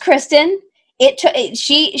 Ask Kristen.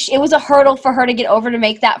 It was a hurdle for her to get over to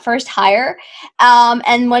make that first hire.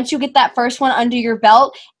 And once you get that first one under your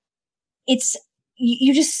belt,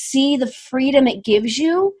 you just see the freedom it gives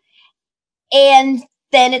you. And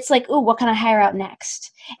then it's like, oh, what can I hire out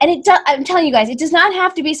next? And I'm telling you guys, it does not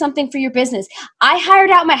have to be something for your business. I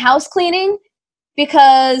hired out my house cleaning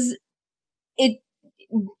because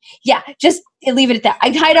just leave it at that.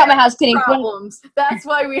 I hired out my house cleaning. Problems. That's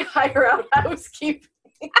why we hire out housekeeping.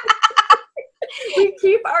 We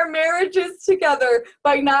keep our marriages together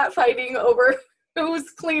by not fighting over who's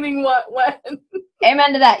cleaning what when.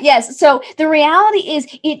 Amen to that. Yes. So the reality is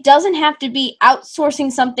it doesn't have to be outsourcing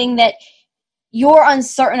something that you're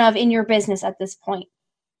uncertain of in your business at this point.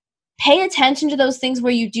 Pay attention to those things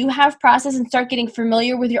where you do have process and start getting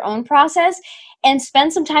familiar with your own process and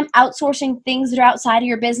spend some time outsourcing things that are outside of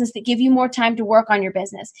your business that give you more time to work on your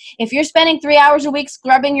business. If you're spending 3 hours a week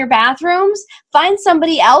scrubbing your bathrooms, find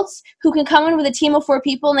somebody else who can come in with a team of 4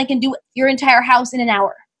 people and they can do your entire house in an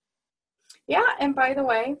hour. Yeah, and by the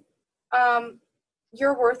way,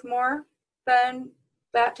 you're worth more than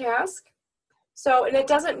that task. So, and it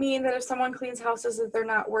doesn't mean that if someone cleans houses that they're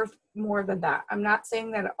not worth more than that. I'm not saying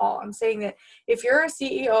that at all. I'm saying that if you're a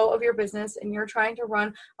CEO of your business and you're trying to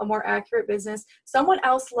run a more accurate business, someone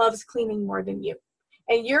else loves cleaning more than you.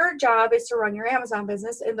 And your job is to run your Amazon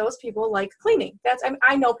business, and those people like cleaning.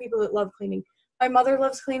 I know people that love cleaning. My mother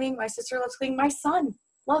loves cleaning. My sister loves cleaning. My son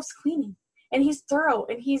loves cleaning. And he's thorough,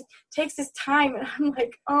 and he takes his time. And I'm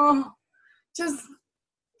like, oh, just,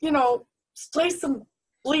 place some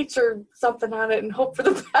bleach or something on it and hope for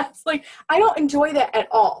the best. Like, I don't enjoy that at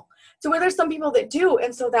all. So where there's some people that do,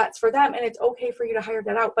 and so that's for them, and it's okay for you to hire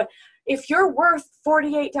that out. But if you're worth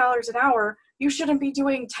 $48 an hour, you shouldn't be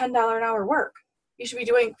doing $10 an hour work. You should be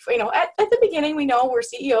doing, at the beginning, we know we're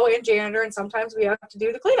CEO and janitor, and sometimes we have to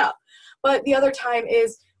do the cleanup. But the other time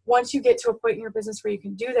is once you get to a point in your business where you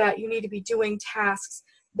can do that, you need to be doing tasks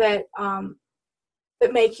that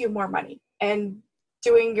that make you more money. And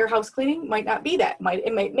doing your house cleaning might not be that.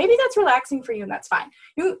 Maybe that's relaxing for you, and that's fine.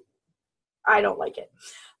 I don't like it.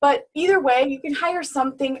 But either way, you can hire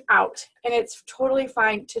something out, and it's totally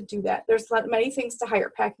fine to do that. There's many things to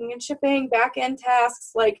hire: packing and shipping, back-end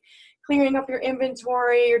tasks like clearing up your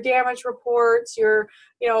inventory, your damage reports, your,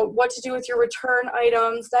 what to do with your return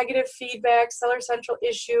items, negative feedback, seller central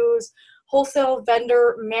issues, wholesale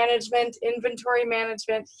vendor management, inventory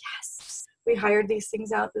management. Yes, we hired these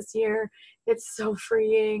things out this year. It's so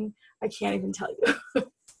freeing. I can't even tell you.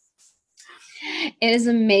 It is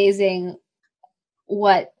amazing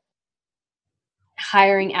what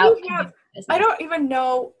hiring out can do. I don't even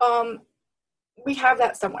know. We have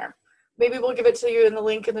that somewhere. Maybe we'll give it to you in the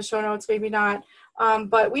link in the show notes, maybe not.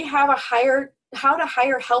 But we have how to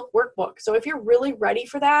hire help workbook. So if you're really ready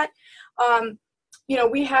for that,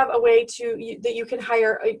 we have a way that you can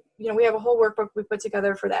hire, we have a whole workbook we put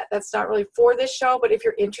together for that. That's not really for this show, but if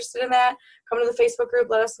you're interested in that, come to the Facebook group,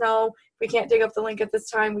 let us know. If we can't dig up the link at this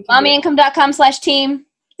time, we can mommyincome.com/team.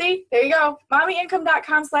 See, there you go.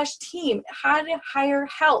 mommyincome.com/team. How to hire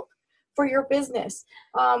help for your business.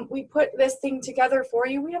 We put this thing together for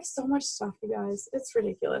you. We have so much stuff, you guys. It's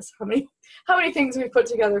ridiculous how many things we put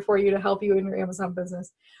together for you to help you in your Amazon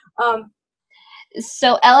business.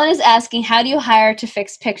 So Ellen is asking, how do you hire to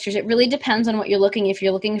fix pictures? It really depends on what you're looking. If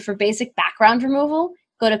you're looking for basic background removal,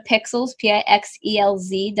 go to Pixels,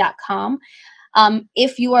 Pixelz.com.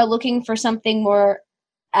 If you are looking for something more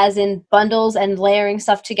as in bundles and layering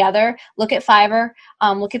stuff together, look at Fiverr,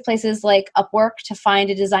 look at places like Upwork to find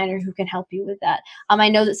a designer who can help you with that. I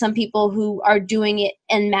know that some people who are doing it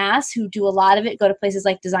en masse, who do a lot of it, go to places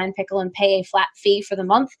like Design Pickle and pay a flat fee for the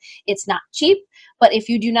month. It's not cheap, but if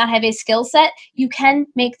you do not have a skill set, you can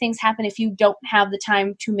make things happen if you don't have the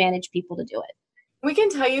time to manage people to do it. We can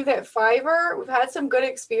tell you that Fiverr, we've had some good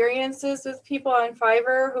experiences with people on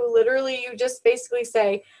Fiverr who literally you just basically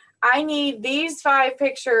say, I need these 5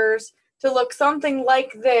 pictures to look something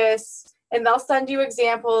like this, and they'll send you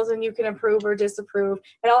examples and you can approve or disapprove.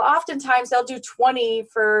 And oftentimes they'll do 20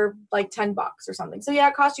 for like $10 or something. So yeah,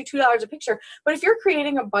 it costs you $2 a picture. But if you're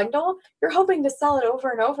creating a bundle, you're hoping to sell it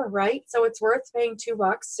over and over, right? So it's worth paying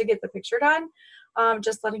 $2 to get the picture done.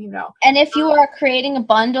 Just letting you know. And if you are creating a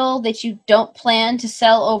bundle that you don't plan to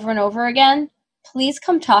sell over and over again, please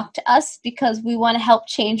come talk to us because we want to help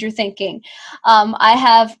change your thinking. I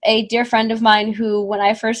have a dear friend of mine who, when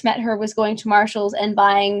I first met her, was going to Marshall's and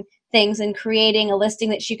buying things and creating a listing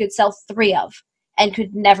that she could sell 3 of and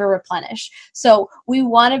could never replenish. So we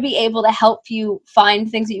want to be able to help you find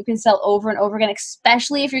things that you can sell over and over again,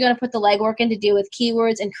 especially if you're going to put the legwork in to deal with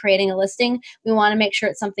keywords and creating a listing. We want to make sure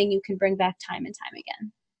it's something you can bring back time and time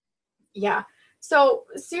again. Yeah. So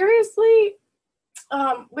seriously,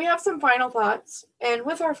 we have some final thoughts, and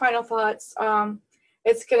with our final thoughts,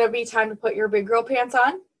 it's going to be time to put your big girl pants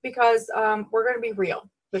on because we're going to be real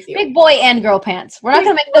with you. Big boy and girl pants. We're not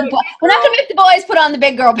going to make the boys put on the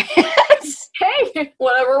big girl pants. Hey,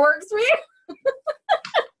 whatever works for you.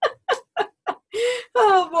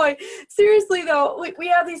 Oh boy, seriously though, we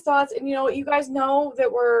have these thoughts, and you guys know that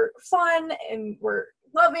we're fun and we're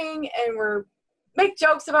loving and we're make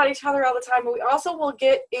jokes about each other all the time, but we also will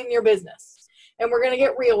get in your business. And we're going to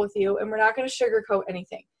get real with you, and we're not going to sugarcoat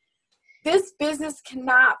anything. This business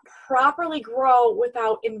cannot properly grow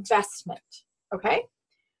without investment, okay?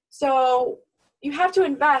 So you have to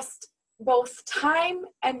invest both time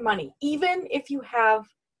and money, even if you have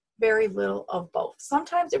very little of both.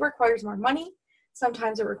 Sometimes it requires more money.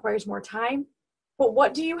 Sometimes it requires more time. But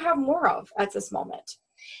what do you have more of at this moment?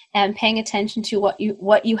 And paying attention to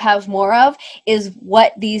what you have more of is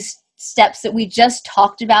what these steps that we just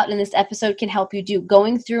talked about in this episode can help you do.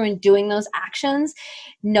 Going through and doing those actions,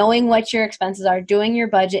 knowing what your expenses are, doing your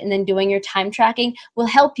budget, and then doing your time tracking will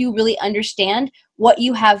help you really understand what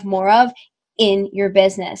you have more of in your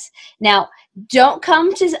business. Now, don't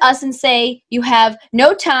come to us and say you have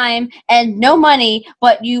no time and no money,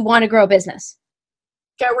 but you want to grow a business.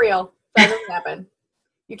 Get real. That doesn't happen.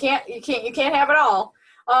 You can't have it all.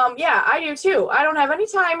 Yeah, I do too. I don't have any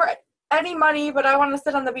time or any money, but I want to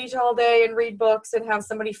sit on the beach all day and read books and have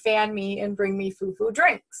somebody fan me and bring me foo-foo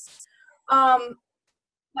drinks. Not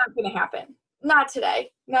going to happen. Not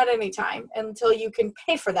today. Not anytime until you can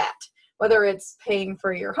pay for that. Whether it's paying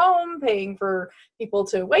for your home, paying for people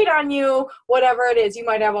to wait on you, whatever it is. You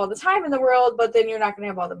might have all the time in the world, but then you're not going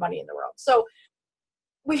to have all the money in the world. So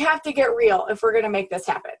we have to get real if we're going to make this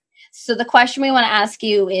happen. So the question we want to ask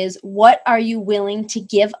you is, what are you willing to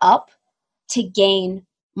give up to gain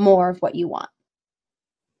more of what you want?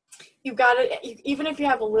 You've got to, even if you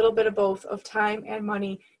have a little bit of both of time and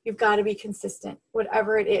money, you've got to be consistent,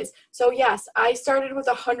 whatever it is. So yes, I started with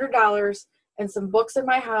 $100 and some books in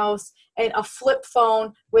my house and a flip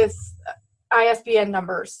phone with ISBN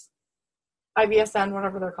numbers, IBSN,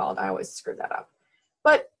 whatever they're called. I always screw that up.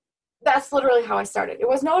 But that's literally how I started. It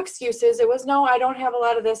was no excuses. It was no, I don't have a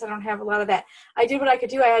lot of this. I don't have a lot of that. I did what I could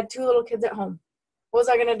do. I had 2 little kids at home. What was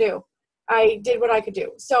I going to do? I did what I could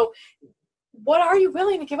do. So what are you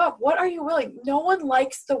willing to give up? What are you willing? No one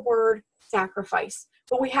likes the word sacrifice,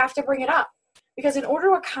 but we have to bring it up, because in order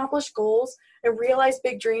to accomplish goals and realize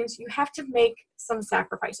big dreams, you have to make some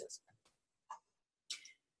sacrifices.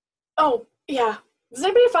 Oh, yeah. Does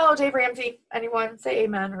anybody follow Dave Ramsey? Anyone? Say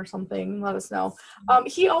amen or something. Let us know.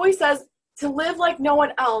 He always says to live like no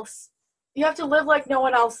one else, you have to live like no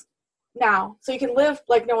one else now, so you can live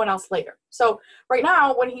like no one else later. So right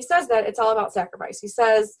now, when he says that, it's all about sacrifice. He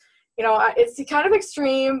says, it's kind of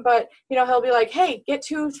extreme, but, he'll be like, hey, get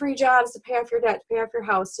 2-3 jobs to pay off your debt, to pay off your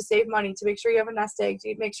house, to save money, to make sure you have a nest egg,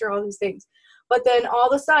 to make sure all these things. But then all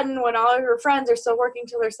of a sudden, when all of your friends are still working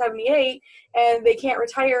till they're 78 and they can't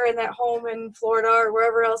retire in that home in Florida or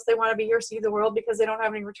wherever else they want to be or see the world because they don't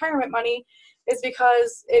have any retirement money, it's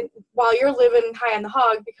because while you're living high on the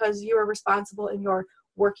hog because you are responsible in your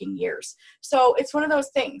working years. So it's one of those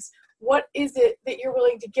things. What is it that you're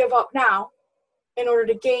willing to give up now in order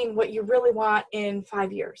to gain what you really want in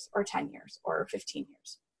 5 years or 10 years or 15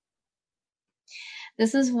 years?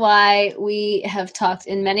 This is why we have talked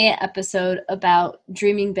in many episodes about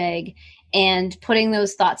dreaming big and putting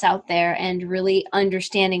those thoughts out there and really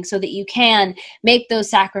understanding so that you can make those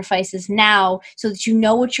sacrifices now so that you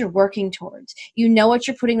know what you're working towards. You know what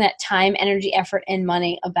you're putting that time, energy, effort, and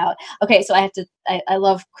money about. Okay, so I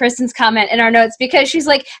love Kristen's comment in our notes because she's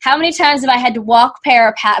like, how many times have I had to walk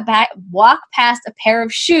past a pair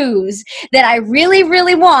of shoes that I really,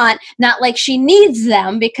 really want, not like she needs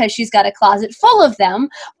them because she's got a closet full of them,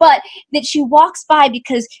 but that she walks by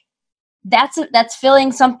because that's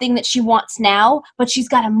filling something that she wants now, but she's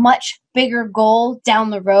got a much bigger goal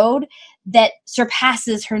down the road that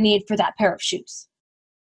surpasses her need for that pair of shoes.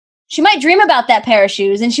 She might dream about that pair of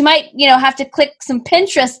shoes and she might, have to click some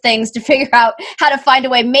Pinterest things to figure out how to find a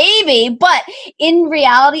way, maybe. But in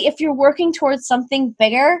reality, if you're working towards something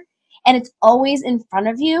bigger and it's always in front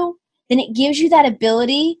of you, then it gives you that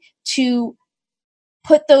ability to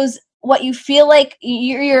put those, what you feel like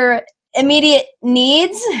your immediate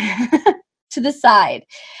needs to the side.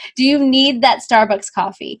 Do you need that Starbucks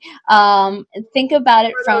coffee? Think about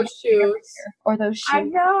it from those shoes. Or those shoes. I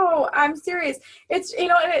know. I'm serious. It's,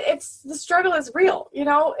 it's the struggle is real.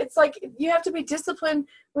 It's like you have to be disciplined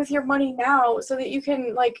with your money now so that you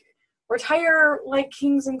can retire like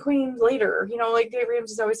kings and queens later. Like Dave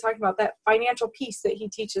Ramsey is always talking about, that financial piece that he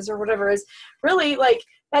teaches or whatever is really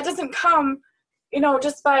that doesn't come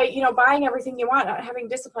just by, buying everything you want, not having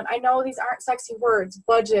discipline. I know these aren't sexy words,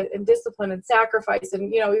 budget and discipline and sacrifice.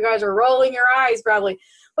 And, you guys are rolling your eyes probably.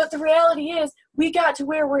 But the reality is we got to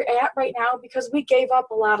where we're at right now because we gave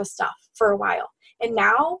up a lot of stuff for a while. And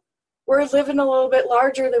now we're living a little bit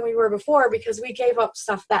larger than we were before because we gave up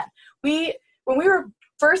stuff then. When we were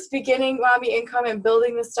first beginning Mommy Income and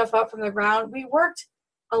building this stuff up from the ground, we worked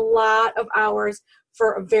a lot of hours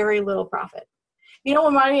for a very little profit.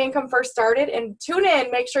 When Mommy Income first started, and tune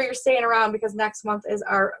in, make sure you're staying around because next month is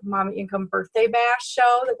our Mommy Income birthday bash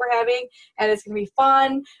show that we're having, and it's going to be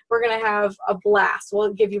fun. We're going to have a blast.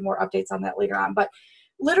 We'll give you more updates on that later on. But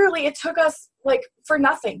literally, it took us for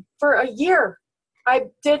nothing. For a year, I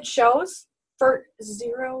did shows for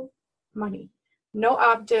zero money. No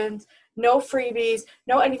opt-ins, no freebies,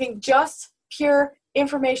 no anything, just pure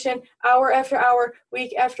information, hour after hour,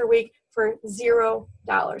 week after week, for $0.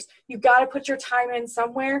 You got to put your time in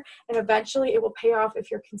somewhere, and eventually it will pay off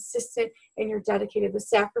if you're consistent and you're dedicated. The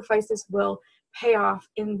sacrifices will pay off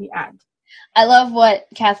in the end. I love what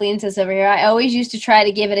Kathleen says over here. I always used to try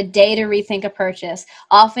to give it a day to rethink a purchase.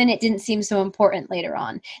 Often it didn't seem so important later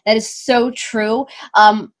on. That is so true.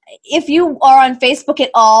 If you are on Facebook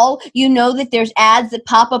at all, you know that there's ads that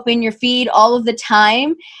pop up in your feed all of the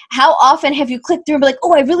time. How often have you clicked through and be like,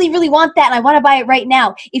 oh, I really, really want that and I want to buy it right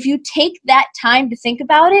now? If you take that time to think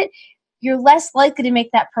about it, you're less likely to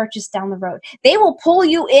make that purchase down the road. They will pull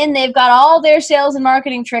you in. They've got all their sales and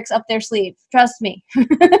marketing tricks up their sleeve. Trust me.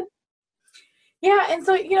 Yeah, and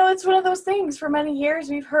so, it's one of those things. For many years,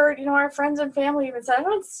 we've heard, our friends and family even said, I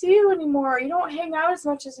don't see you anymore. You don't hang out as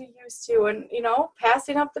much as you used to. And,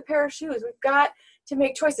 passing up the pair of shoes. We've got to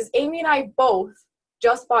make choices. Amy and I both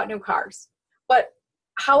just bought new cars. But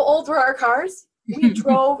how old were our cars? We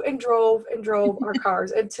drove and drove and drove our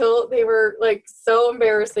cars until they were, so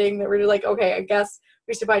embarrassing that we're like, okay, I guess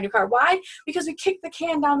we should buy a new car. Why? Because we kicked the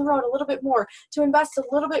can down the road a little bit more to invest a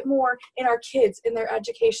little bit more in our kids, in their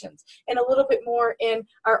educations, and a little bit more in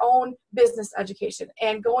our own business education,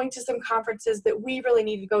 and going to some conferences that we really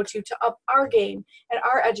need to go to up our game and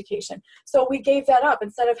our education. So we gave that up.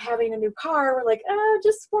 Instead of having a new car, we're like,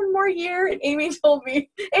 just one more year. And Amy told me,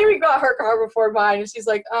 Amy got her car before mine, and she's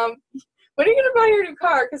like, when are you going to buy your new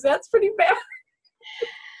car? Because that's pretty bad.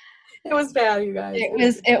 It was bad, you guys.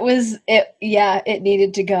 It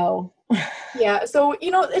needed to go. Yeah. So,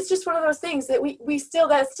 it's just one of those things that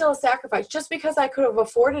that's still a sacrifice. Just because I could have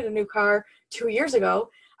afforded a new car 2 years ago,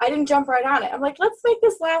 I didn't jump right on it. I'm like, let's make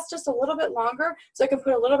this last just a little bit longer so I can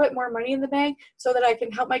put a little bit more money in the bank so that I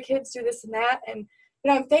can help my kids do this and that. And,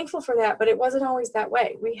 I'm thankful for that, but it wasn't always that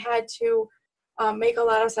way. We had to make a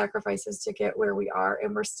lot of sacrifices to get where we are,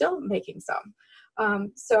 and we're still making some.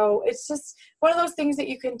 So it's just one of those things that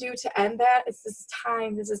you can do to end that. It's this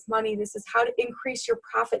time, this is money, this is how to increase your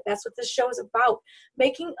profit. That's what this show is about.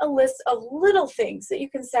 Making a list of little things that you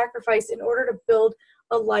can sacrifice in order to build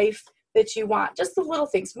a life that you want. Just the little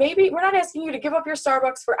things. Maybe we're not asking you to give up your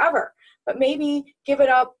Starbucks forever, but maybe give it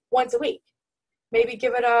up once a week. Maybe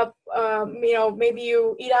give it up, maybe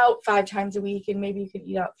you eat out 5 times a week, and maybe you can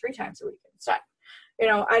eat out 3 times a week instead.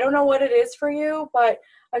 I don't know what it is for you, but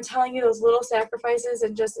I'm telling you, those little sacrifices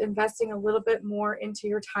and just investing a little bit more into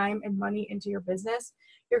your time and money into your business,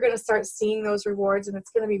 you're going to start seeing those rewards, and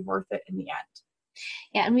it's going to be worth it in the end.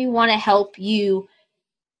 Yeah, and we want to help you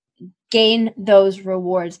gain those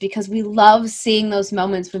rewards, because we love seeing those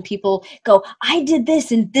moments when people go, I did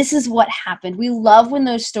this and this is what happened. We love when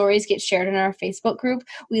those stories get shared in our Facebook group.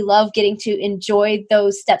 We love getting to enjoy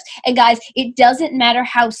those steps. And guys, it doesn't matter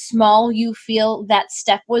how small you feel that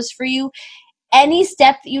step was for you. Any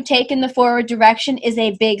step that you take in the forward direction is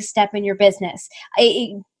a big step in your business.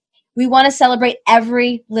 We want to celebrate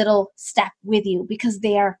every little step with you because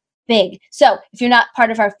they are big. So if you're not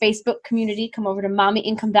part of our Facebook community, come over to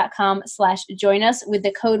mommyincome.com/join us with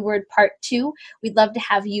the code word part2. We'd love to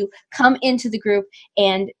have you come into the group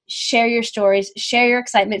and share your stories, share your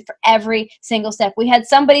excitement for every single step. We had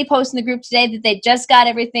somebody post in the group today that they just got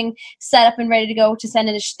everything set up and ready to go to send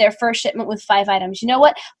in their first shipment with 5 items. You know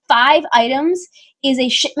what? 5 items is a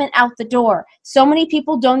shipment out the door. So many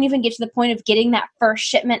people don't even get to the point of getting that first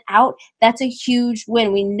shipment out. That's a huge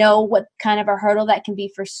win. We know what kind of a hurdle that can be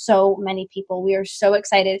for so many people. We are so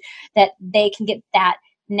excited that they can get that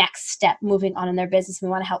next step moving on in their business. We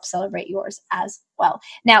want to help celebrate yours as well.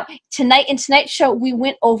 Now, in tonight's show, we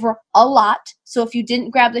went over a lot. So if you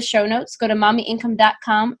didn't grab the show notes, go to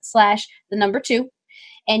mommyincome.com/2.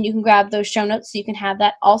 And you can grab those show notes so you can have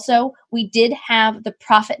that. Also, we did have the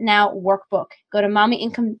Profit Now workbook. Go to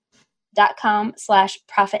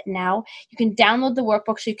mommyincome.com/profit now. You can download the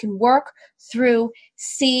workbook so you can work through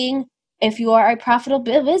seeing if you are a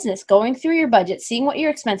profitable business, going through your budget, seeing what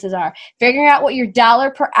your expenses are, figuring out what your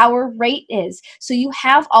dollar per hour rate is. So you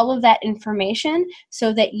have all of that information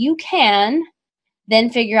so that you can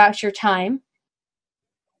then figure out your time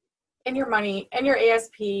and your money and your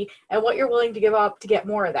ASP and what you're willing to give up to get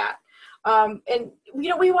more of that. And we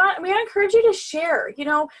encourage you to share.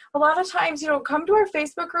 A lot of times, come to our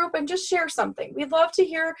Facebook group and just share something. We'd love to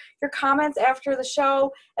hear your comments after the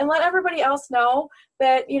show and let everybody else know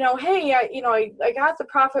that, hey, I got the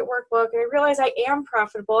profit workbook and I realize I am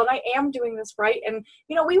profitable and I am doing this right. And,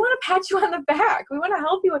 we want to pat you on the back. We want to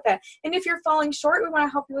help you with that. And if you're falling short, we want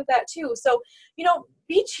to help you with that too. So,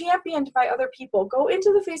 be championed by other people. Go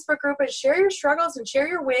into the Facebook group and share your struggles and share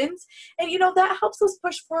your wins. And, that helps us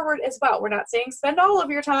push forward as well. We're not saying spend all of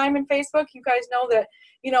your time in Facebook. You guys know that,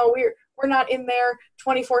 we're not in there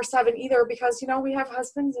 24/7 either because, we have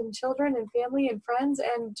husbands and children and family and friends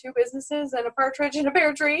and 2 businesses and a partridge in a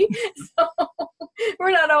pear tree. So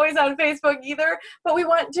we're not always on Facebook either. But we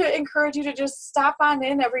want to encourage you to just stop on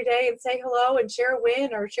in every day and say hello and share a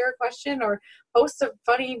win or share a question or post a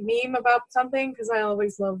funny meme about something, because I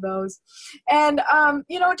always love those. And,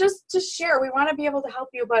 just share. We want to be able to help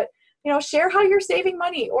you, but share how you're saving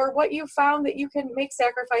money or what you found that you can make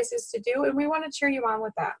sacrifices to do. And we want to cheer you on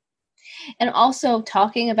with that. And also,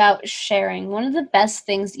 talking about sharing, one of the best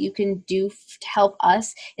things that you can do to help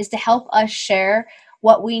us is to help us share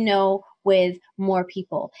what we know with more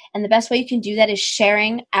people. And the best way you can do that is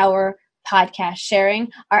sharing our podcast,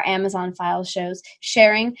 sharing our Amazon Files shows,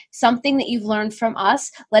 sharing something that you've learned from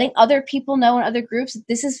us, letting other people know in other groups that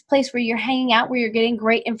this is a place where you're hanging out, where you're getting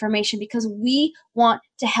great information, because we want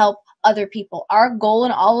to help other people. Our goal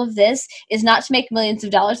in all of this is not to make millions of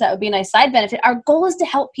dollars. That would be a nice side benefit. Our goal is to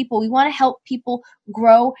help people. We want to help people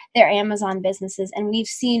grow their Amazon businesses. And we've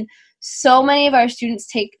seen So many of our students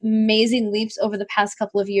take amazing leaps over the past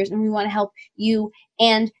couple of years, and we want to help you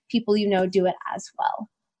and people you know do it as well.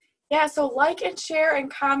 Yeah, so like and share and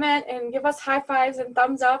comment and give us high fives and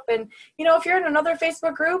thumbs up. And, if you're in another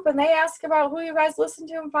Facebook group and they ask about who you guys listen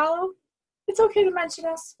to and follow, it's okay to mention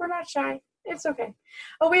us. We're not shy. It's okay.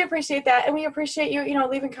 Well, we appreciate that. And we appreciate you,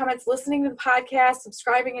 leaving comments, listening to the podcast,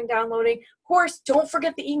 subscribing and downloading. Of course, don't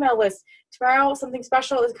forget the email list. Tomorrow, something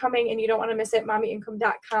special is coming and you don't want to miss it.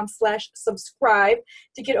 mommyincome.com/subscribe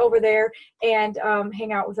to get over there and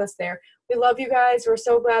hang out with us there. We love you guys. We're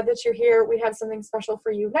so glad that you're here. We have something special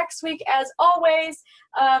for you next week, as always,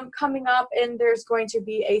 coming up. And there's going to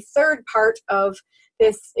be a third part of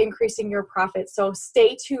this increasing your profit. So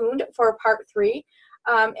stay tuned for part 3.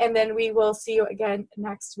 And then we will see you again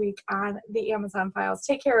next week on the Amazon Files.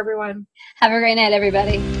 Take care, everyone. Have a great night,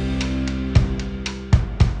 everybody.